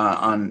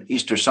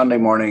Easter Sunday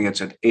morning,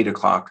 it's at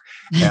 8:00,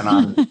 and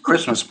on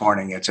Christmas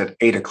morning, it's at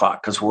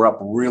 8:00 because we're up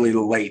really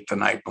late the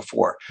night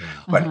before.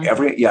 But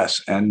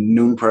and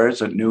noon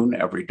prayers at noon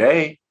every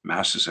day,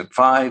 masses at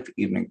 5,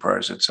 evening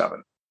prayers at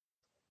 7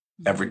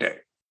 every day.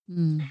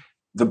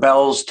 The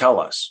bells tell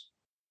us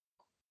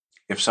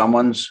if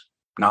someone's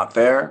not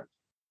there,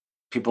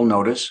 people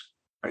notice.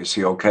 Is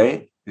he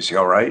okay? Is he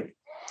all right?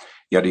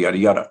 Yada, yada,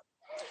 yada.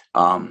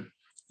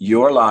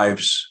 Your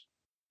lives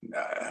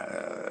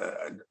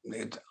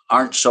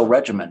aren't so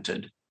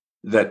regimented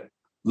that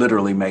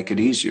literally make it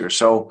easier.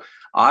 So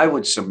I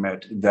would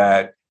submit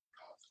that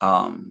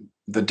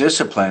the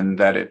discipline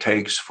that it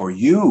takes for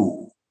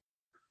you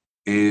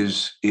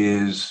is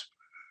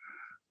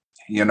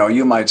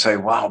you might say,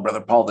 wow,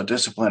 Brother Paul, the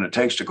discipline it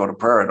takes to go to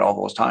prayer at all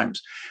those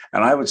times.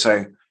 And I would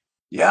say,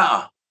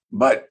 yeah,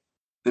 but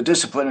the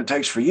discipline it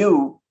takes for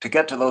you to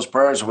get to those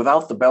prayers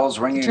without the bells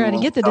ringing. Try to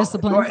get the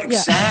discipline.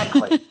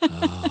 Exactly.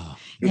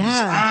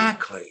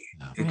 Exactly.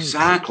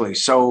 Exactly.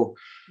 So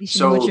you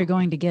know what you're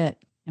going to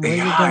get and where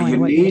you're going,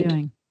 what you're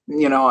doing.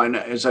 And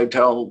as I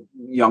tell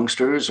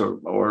youngsters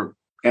or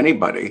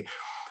anybody,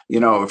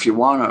 if you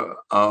want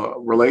a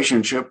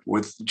relationship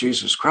with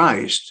Jesus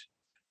Christ,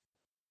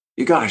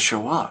 you got to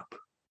show up.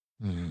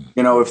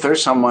 If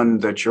there's someone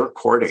that you're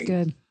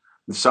courting,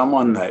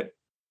 someone that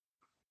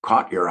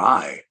caught your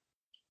eye,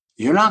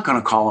 you're not going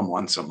to call them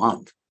once a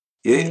month.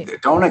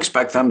 Don't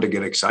expect them to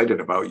get excited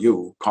about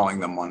you calling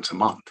them once a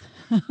month.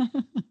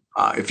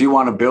 If you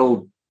want to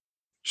build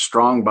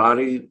strong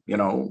body,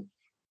 can't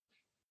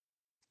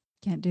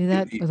do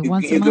that with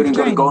once a month. You're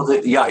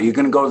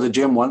going to go to the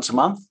gym once a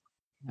month.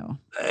 No,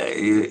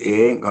 it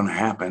ain't going to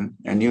happen,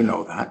 and you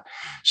know that.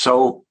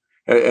 So,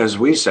 as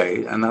we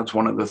say, and that's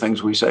one of the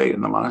things we say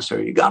in the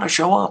monastery, you got to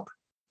show up.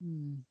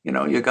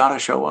 You got to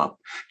show up.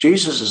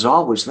 Jesus is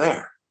always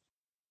there.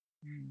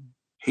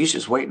 He's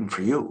just waiting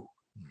for you,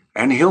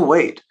 and he'll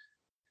wait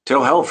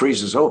till hell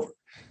freezes over.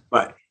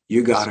 But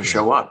you got to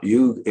show up.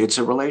 It's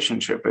a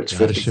relationship. It's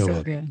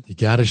 50-50. You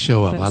got to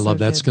show up. I love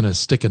that's going to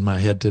stick in my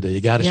head today. You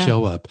got to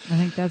show up. I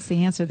think that's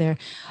the answer there.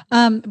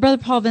 Brother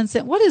Paul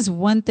Vincent, what is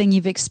one thing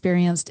you've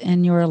experienced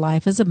in your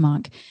life as a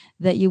monk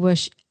that you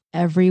wish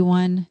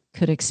everyone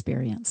could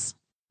experience?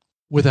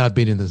 Without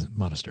being in the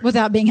monastery.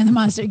 Without being in the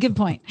monastery. Good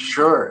point.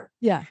 Sure.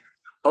 Yeah.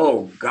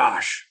 Oh,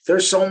 gosh.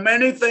 There's so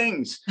many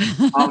things.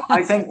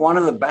 I think one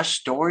of the best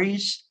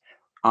stories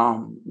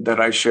that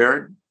I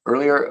shared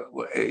earlier,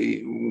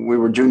 we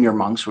were junior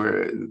monks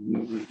where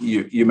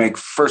you make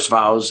first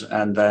vows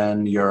and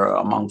then you're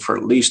a monk for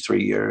at least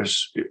 3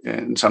 years,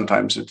 and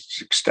sometimes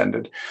it's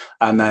extended.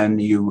 And then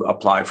you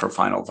apply for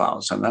final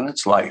vows, and then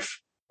it's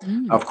life.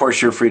 Of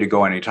course, you're free to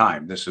go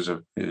anytime. This is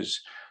it's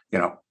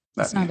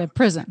not a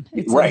prison.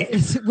 It's right.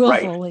 It's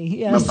willfully. Right.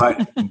 Yes.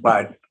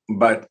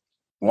 But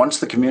once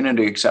the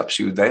community accepts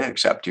you, they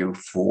accept you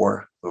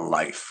for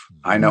life.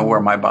 I know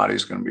where my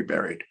body's going to be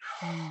buried.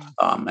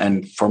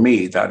 And for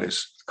me, that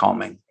is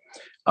calming.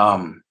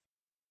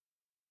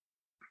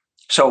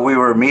 So we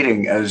were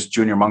meeting as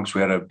junior monks.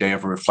 We had a day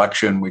of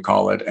reflection, we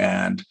call it,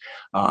 and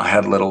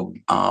had a little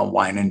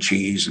wine and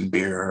cheese and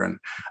beer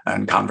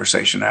and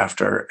conversation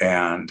after.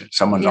 And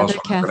someone else,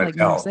 they're Catholic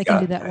monks. They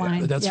can do that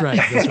wine. That's right.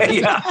 That's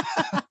right.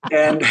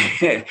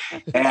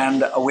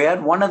 And we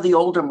had one of the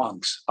older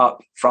monks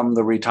up from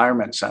the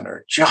retirement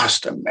center,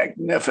 just a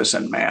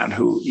magnificent man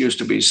who used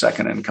to be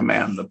second in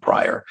command, the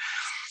prior,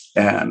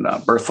 and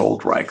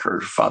Berthold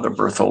Riker, Father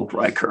Berthold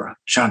Riker,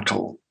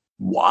 gentle,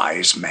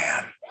 wise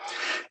man.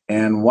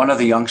 And one of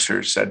the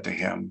youngsters said to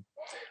him,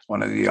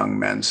 one of the young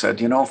men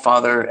said,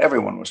 Father,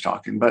 everyone was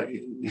talking, but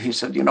he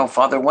said,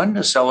 Father, when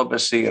does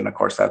celibacy, and of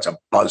course that's a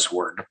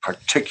buzzword,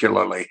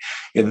 particularly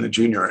in the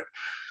junior,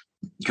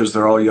 because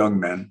they're all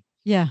young men.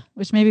 Yeah,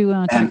 which maybe we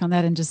want to talk on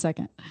that in just a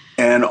second.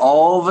 And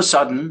all of a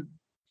sudden,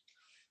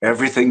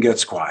 everything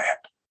gets quiet.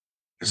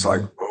 It's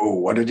like, oh,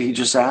 what did he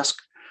just ask?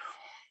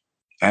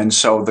 And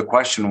so the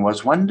question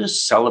was, when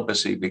does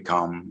celibacy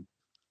become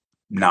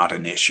not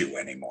an issue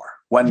anymore?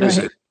 When does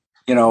it,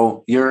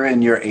 you're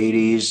in your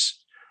 80s,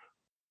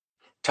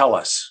 tell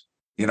us,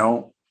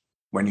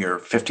 when you're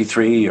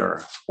 53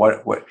 or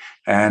what?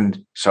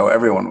 And so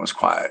everyone was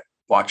quiet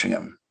watching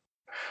him.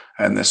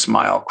 And the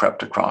smile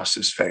crept across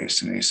his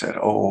face. And he said,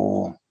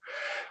 oh,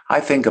 I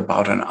think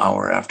about an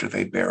hour after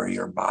they bury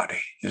your body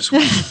is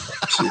when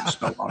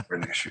it's no longer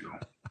an issue.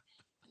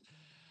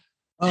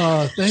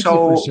 Oh, thank you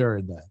for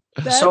sharing that.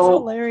 That's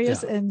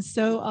hilarious and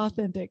so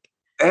authentic.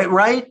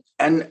 Right.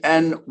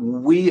 And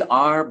we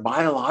are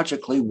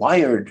biologically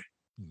wired,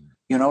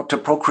 to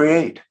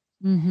procreate.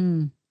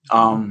 Mm-hmm.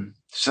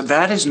 So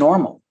that is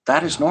normal.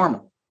 That is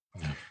normal.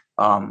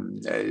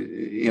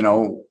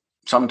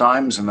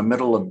 Sometimes in the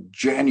middle of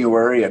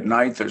January at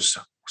night, there's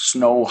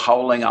snow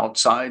howling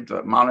outside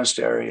the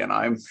monastery and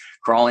I'm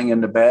crawling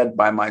into bed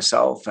by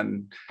myself,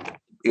 and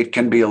it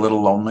can be a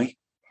little lonely.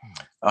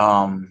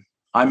 I'm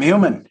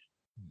human.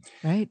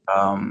 Right.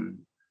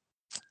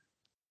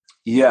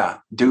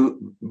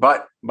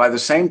 But by the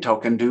same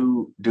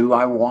token, do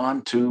I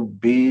want to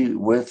be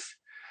with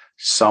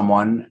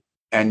someone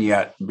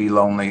yet be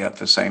lonely at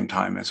the same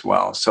time as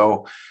well.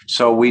 So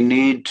we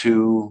need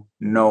to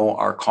know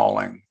our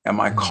calling. Am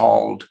I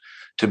called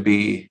to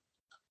be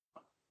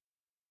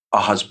a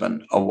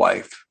husband, a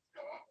wife?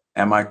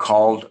 Am I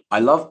called? I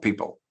love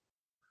people.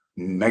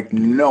 Make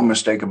no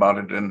mistake about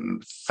it.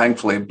 And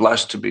thankfully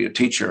blessed to be a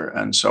teacher.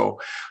 And so,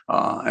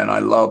 and I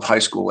love high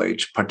school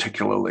age,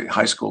 particularly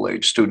high school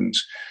age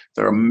students.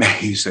 They're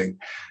amazing.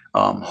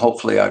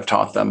 Hopefully I've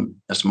taught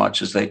them as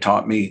much as they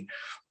taught me.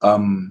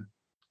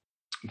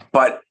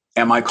 But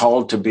am I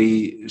called to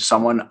be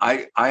someone?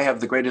 I have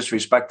the greatest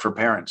respect for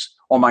parents.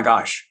 Oh my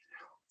gosh,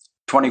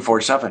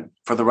 24/7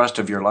 for the rest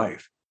of your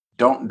life.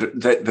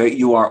 That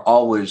you are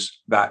always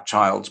that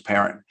child's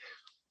parent.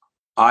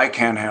 I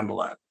can't handle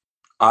that.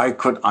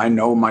 I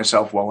know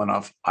myself well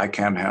enough. I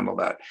can't handle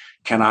that.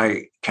 Can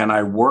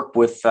I work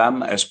with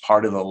them as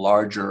part of the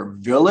larger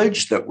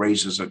village that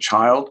raises a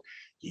child?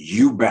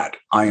 You bet.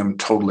 I am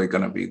totally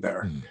going to be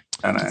there.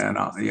 And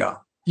yeah.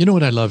 You know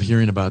what I love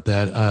hearing about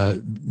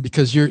that,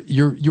 because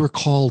you're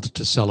called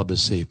to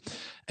celibacy,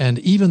 and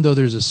even though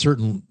there's a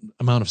certain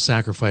amount of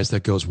sacrifice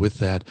that goes with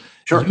that,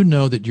 sure, you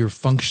know that you're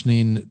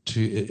functioning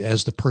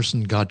as the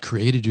person God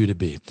created you to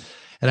be.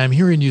 And I'm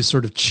hearing you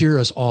sort of cheer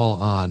us all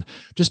on.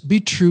 Just be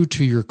true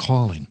to your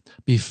calling,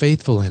 be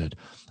faithful in it,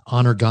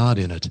 honor God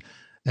in it.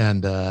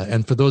 And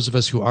for those of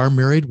us who are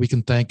married, we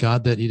can thank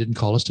God that He didn't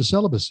call us to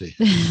celibacy.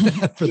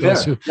 For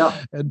those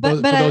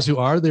who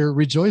are, they're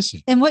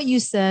rejoicing. And what you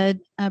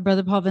said,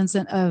 Brother Paul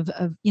Vincent, of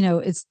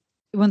it's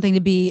one thing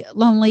to be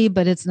lonely,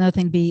 but it's another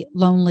thing to be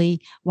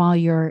lonely while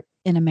you're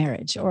in a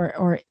marriage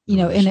or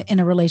in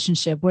a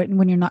relationship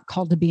when you're not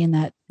called to be in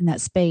that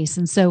space.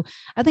 And so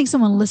I think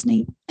someone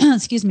listening,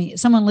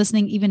 someone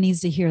listening even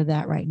needs to hear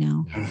that right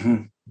now,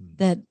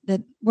 that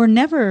we're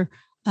never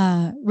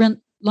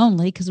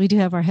lonely, because we do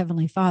have our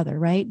Heavenly Father,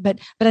 right?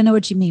 But I know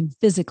what you mean,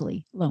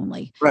 physically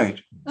lonely.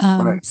 Right.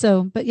 Right.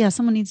 So, but yeah,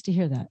 someone needs to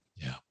hear that.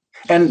 Yeah.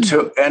 And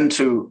to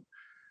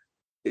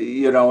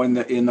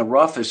in the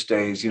roughest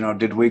days,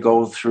 did we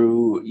go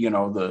through,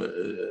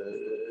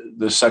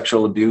 the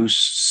sexual abuse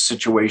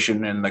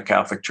situation in the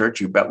Catholic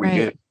Church? You bet we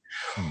did.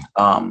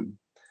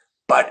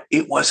 But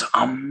it was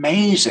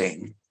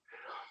amazing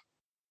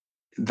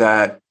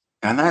we're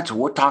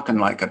talking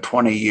like a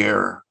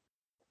 20-year,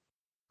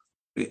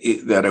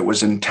 that it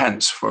was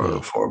intense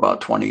for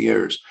about 20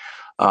 years.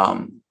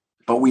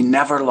 But we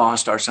never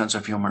lost our sense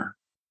of humor.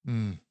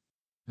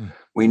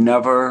 We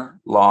never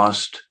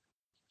lost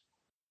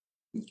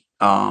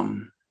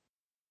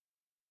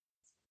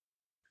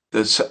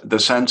the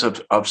sense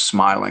of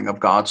smiling, of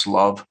God's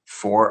love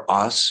for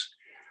us,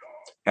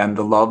 and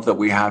the love that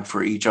we had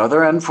for each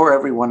other and for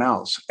everyone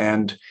else.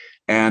 And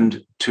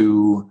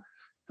to,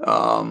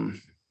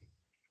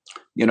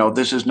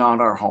 this is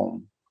not our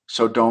home.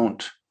 So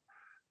don't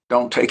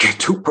take it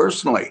too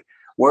personally.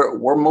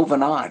 We're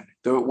moving on.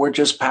 We're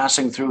just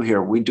passing through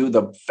here. We do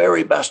the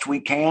very best we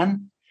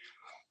can,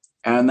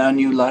 and then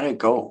you let it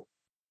go.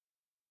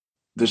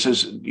 This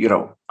is,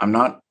 I'm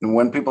not,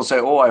 when people say,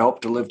 oh, I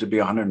hope to live to be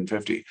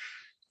 150.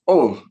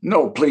 Oh,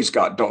 no, please,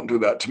 God, don't do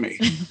that to me.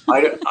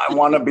 I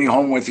want to be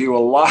home with you a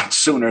lot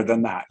sooner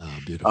than that. Oh,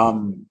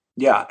 beautiful.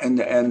 Yeah.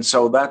 And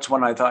so that's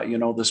when I thought,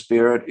 the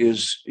Spirit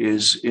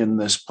is in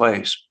this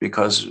place,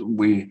 because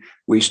we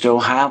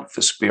still have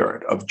the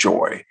spirit of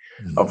joy,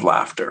 of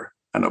laughter,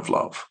 and of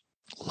love.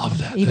 Love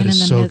that. Even that in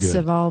the so midst good.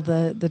 of all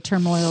the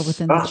turmoil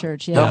within the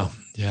church. Yeah.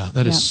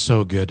 That is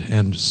so good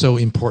and so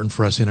important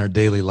for us in our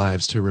daily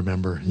lives to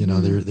remember.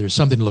 There's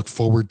something to look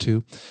forward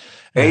to.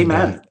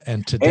 Amen.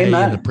 And today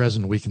in the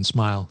present, we can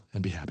smile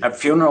and be happy. At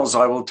funerals,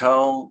 I will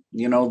tell,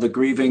 the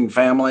grieving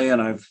family,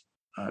 and I've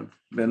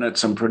been at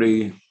some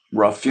pretty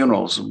rough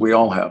funerals. We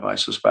all have, I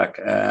suspect.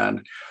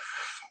 And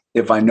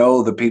if I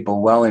know the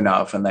people well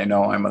enough and they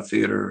know I'm a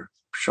theater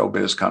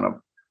showbiz kind of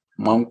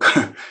monk,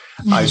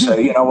 I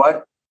say, you know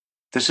what?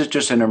 This is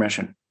just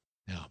intermission.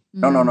 Yeah.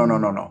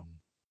 No.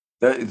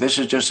 This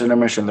is just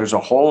intermission. There's a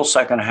whole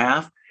second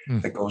half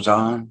that goes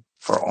on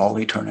for all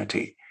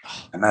eternity.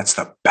 And that's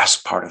the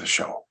best part of the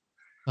show.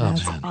 Oh,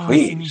 so man.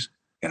 please,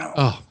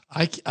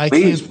 I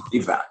please can't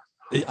believe that.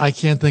 I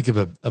can't think of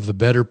a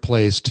better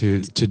place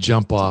to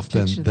jump off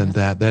than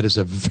that. That is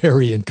a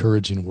very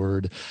encouraging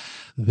word.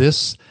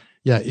 This,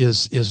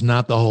 is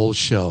not the whole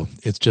show.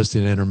 It's just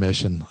an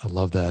intermission. I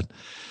love that.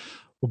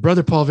 Well,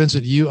 Brother Paul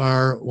Vincent, you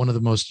are one of the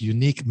most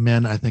unique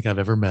men I think I've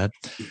ever met.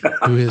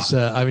 Who is,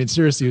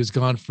 seriously, who's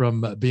gone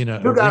from being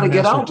a. You got to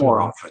get out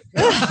more often.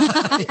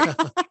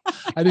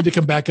 I need to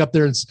come back up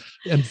there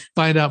and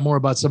find out more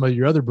about some of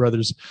your other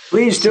brothers.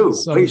 Please do.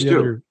 Please do.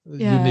 Other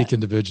unique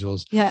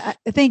individuals. Yeah.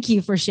 Thank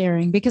you for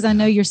sharing, because I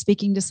know you're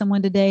speaking to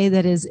someone today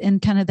that is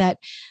in kind of that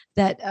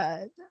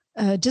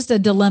just a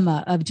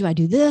dilemma of, do I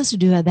do this or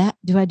do I that?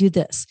 Do I do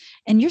this?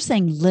 And you're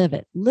saying, live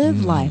it,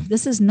 live life.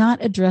 This is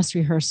not a dress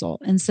rehearsal.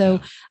 And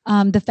so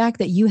the fact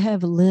that you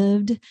have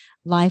lived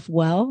life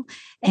well,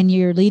 and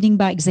you're leading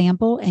by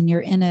example, and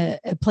you're in a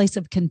place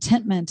of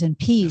contentment and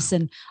peace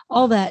and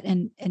all that.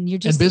 And you're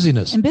just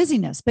and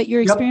busyness, but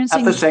you're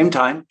experiencing at the same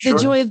time the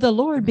joy of the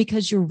Lord,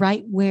 because you're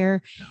right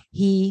where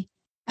He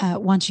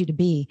wants you to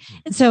be.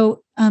 And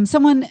so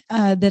someone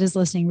that is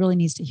listening really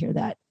needs to hear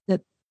that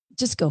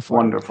just go for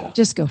Wonderful. it.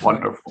 Just go for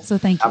Wonderful. it. So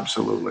thank you.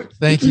 Absolutely.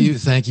 Thank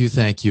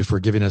you for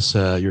giving us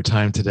your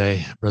time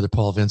today, Brother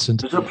Paul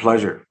Vincent. It's a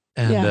pleasure.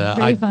 And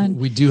very fun.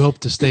 we do hope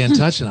to stay in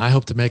touch, and I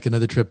hope to make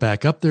another trip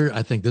back up there.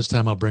 I think this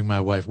time I'll bring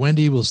my wife,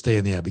 Wendy. We'll stay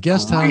in the Abbey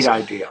Guest House. Great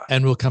idea.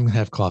 And we'll come and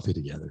have coffee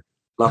together.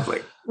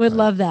 Lovely. Would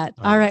love that.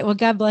 All right. Well,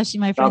 God bless you,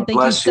 my friend.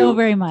 Thank you so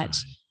very much.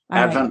 All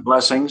Advent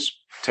blessings.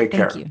 Take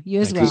care. Thank you.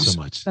 You as Thank well. you so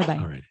much. Bye-bye.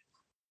 All right.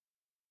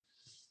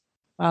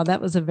 Wow,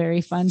 that was a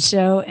very fun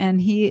show. And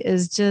he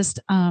is just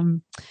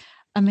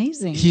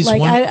amazing. He's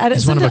like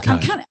he's one of a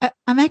kind.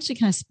 I'm actually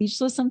kind of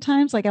speechless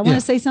sometimes. Like I want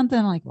to say something.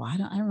 I'm like, well, I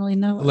don't really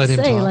know what to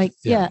say. Like,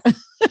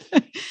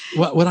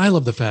 What I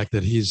love the fact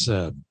that he's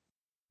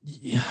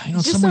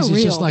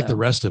he's just like the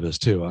rest of us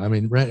too. I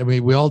mean,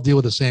 we all deal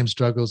with the same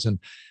struggles, and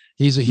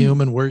he's a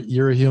human.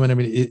 You're a human. I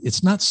mean,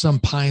 it's not some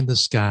pie in the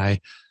sky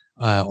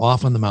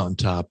off on the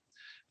mountaintop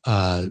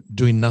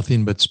doing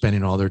nothing but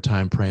spending all their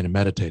time praying and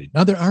meditating.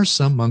 Now, there are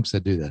some monks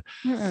that do that.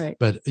 Right.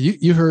 But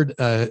you heard,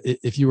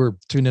 if you were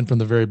tuned in from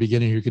the very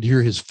beginning, you could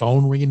hear his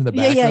phone ringing in the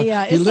background.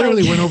 Yeah. He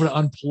literally went over to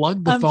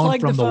unplug the phone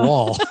from the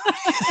wall.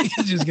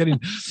 He's just getting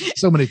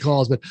so many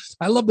calls. But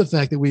I love the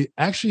fact that we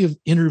actually have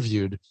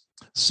interviewed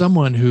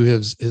someone who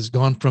has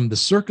gone from the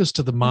circus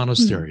to the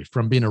monastery,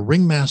 from being a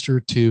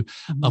ringmaster to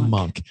a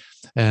monk,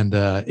 and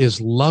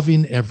is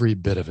loving every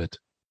bit of it.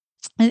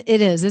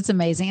 It is. It's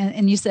amazing.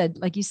 And you said,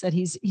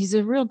 he's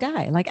a real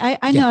guy. Like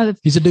I know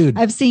he's a dude.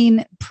 I've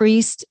seen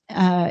priests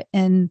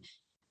in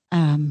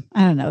I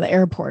don't know, the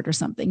airport or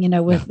something,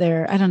 with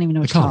their, I don't even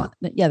know what to call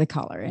it. Yeah, the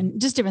collar and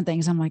just different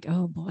things. I'm like,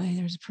 oh boy,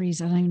 there's a priest.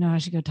 I don't even know how I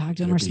should go talk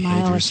to him or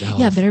smile.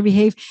 Better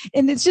behave.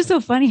 And it's just so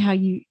funny how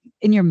you,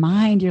 in your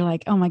mind, you're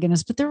like, oh my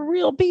goodness, but they're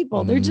real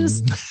people. They're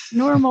just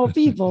normal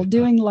people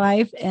doing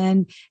life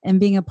and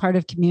being a part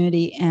of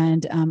community.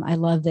 And I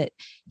love that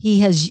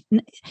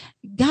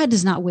God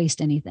does not waste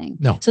anything.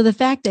 No. So the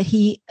fact that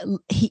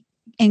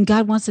and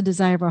God wants the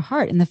desire of our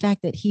heart. And the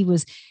fact that he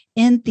was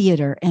in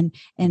theater and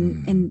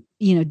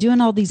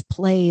doing all these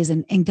plays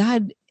and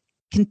God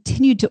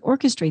continued to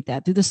orchestrate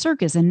that through the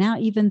circus and now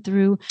even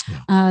through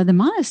the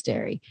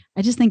monastery,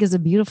 I just think is a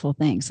beautiful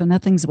thing. So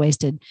nothing's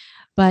wasted.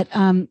 But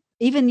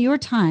even your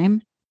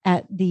time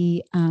at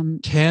the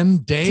 10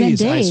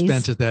 days I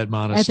spent at that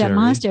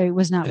monastery.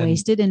 Was not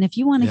wasted. And if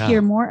you want to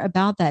hear more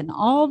about that and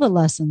all the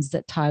lessons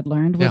that Todd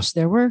learned, which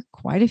there were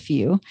quite a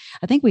few,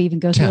 I think we even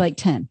go through like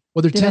 10.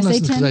 Well, there are 10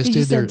 lessons because I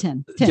stayed there.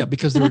 10. Yeah,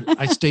 because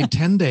I stayed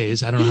 10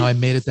 days. I don't know how I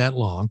made it that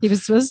long. He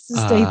was supposed to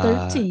stay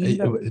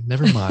 13.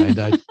 Never mind.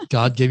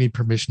 God gave me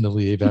permission to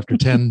leave after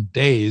 10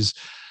 days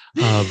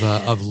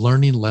of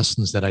learning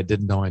lessons that I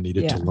didn't know I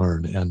needed to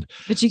learn.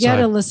 But you got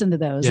to listen to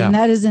those. And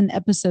that is in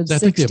episode 60. I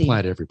think they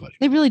apply to everybody.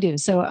 They really do.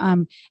 So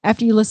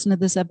after you listen to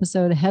this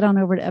episode, head on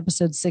over to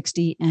episode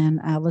 60 and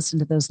listen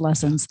to those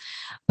lessons.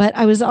 But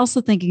I was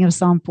also thinking of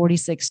Psalm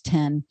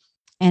 46:10,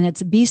 and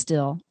it's be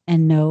still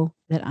and know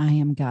that I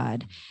am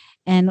God.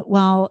 And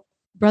while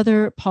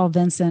Brother Paul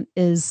Vincent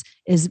is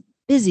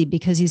busy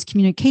because he's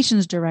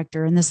communications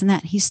director and this and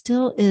that, he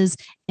still is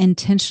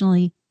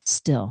intentionally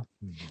still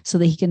so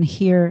that he can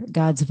hear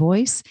God's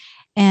voice.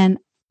 And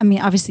I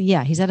mean, obviously,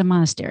 he's at a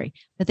monastery,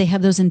 but they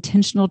have those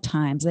intentional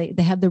times. They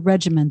have the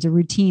regimen, the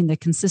routine, the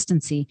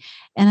consistency.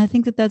 And I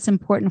think that that's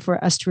important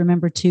for us to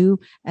remember too,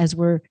 as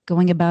we're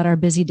going about our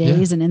busy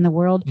days and in the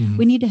world,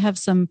 we need to have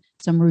some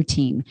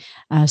routine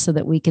so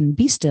that we can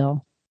be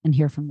still and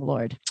hear from the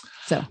Lord.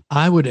 So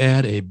I would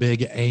add a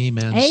big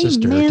amen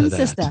sister to that.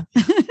 Sister.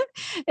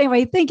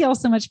 Anyway, thank you all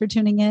so much for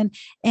tuning in.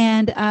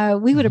 And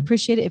we would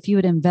appreciate it if you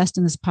would invest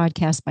in this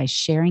podcast by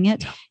sharing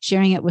it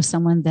with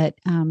someone that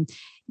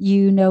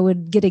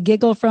would get a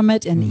giggle from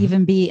it and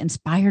even be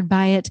inspired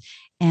by it.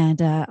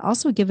 And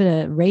also give it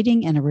a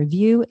rating and a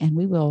review, and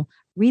we will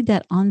read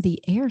that on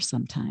the air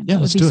sometime. Yeah,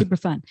 that would be super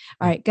fun.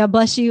 All right. God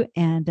bless you,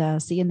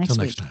 and see you next week.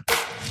 Next time.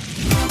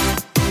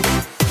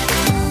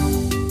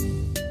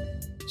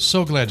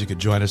 So glad you could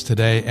join us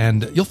today,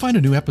 and you'll find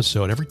a new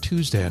episode every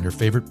Tuesday on your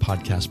favorite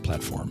podcast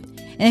platform.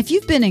 And if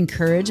you've been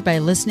encouraged by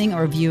listening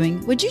or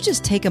viewing, would you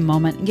just take a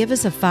moment and give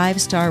us a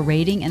 5-star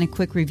rating and a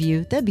quick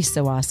review? That'd be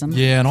so awesome.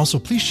 Yeah, and also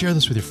please share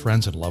this with your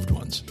friends and loved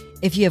ones.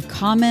 If you have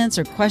comments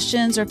or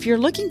questions, or if you're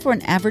looking for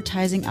an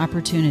advertising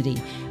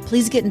opportunity,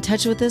 please get in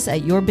touch with us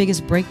at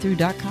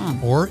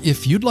yourbiggestbreakthrough.com. Or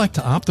if you'd like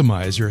to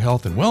optimize your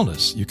health and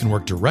wellness, you can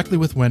work directly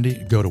with Wendy.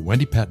 Go to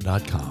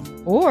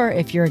wendypet.com. Or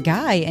if you're a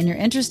guy and you're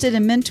interested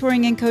in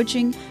mentoring and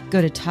coaching,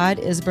 go to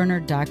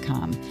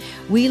toddisberner.com.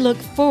 We look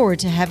forward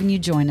to having you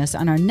join us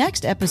on our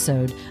next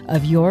episode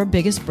of Your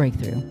Biggest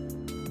Breakthrough.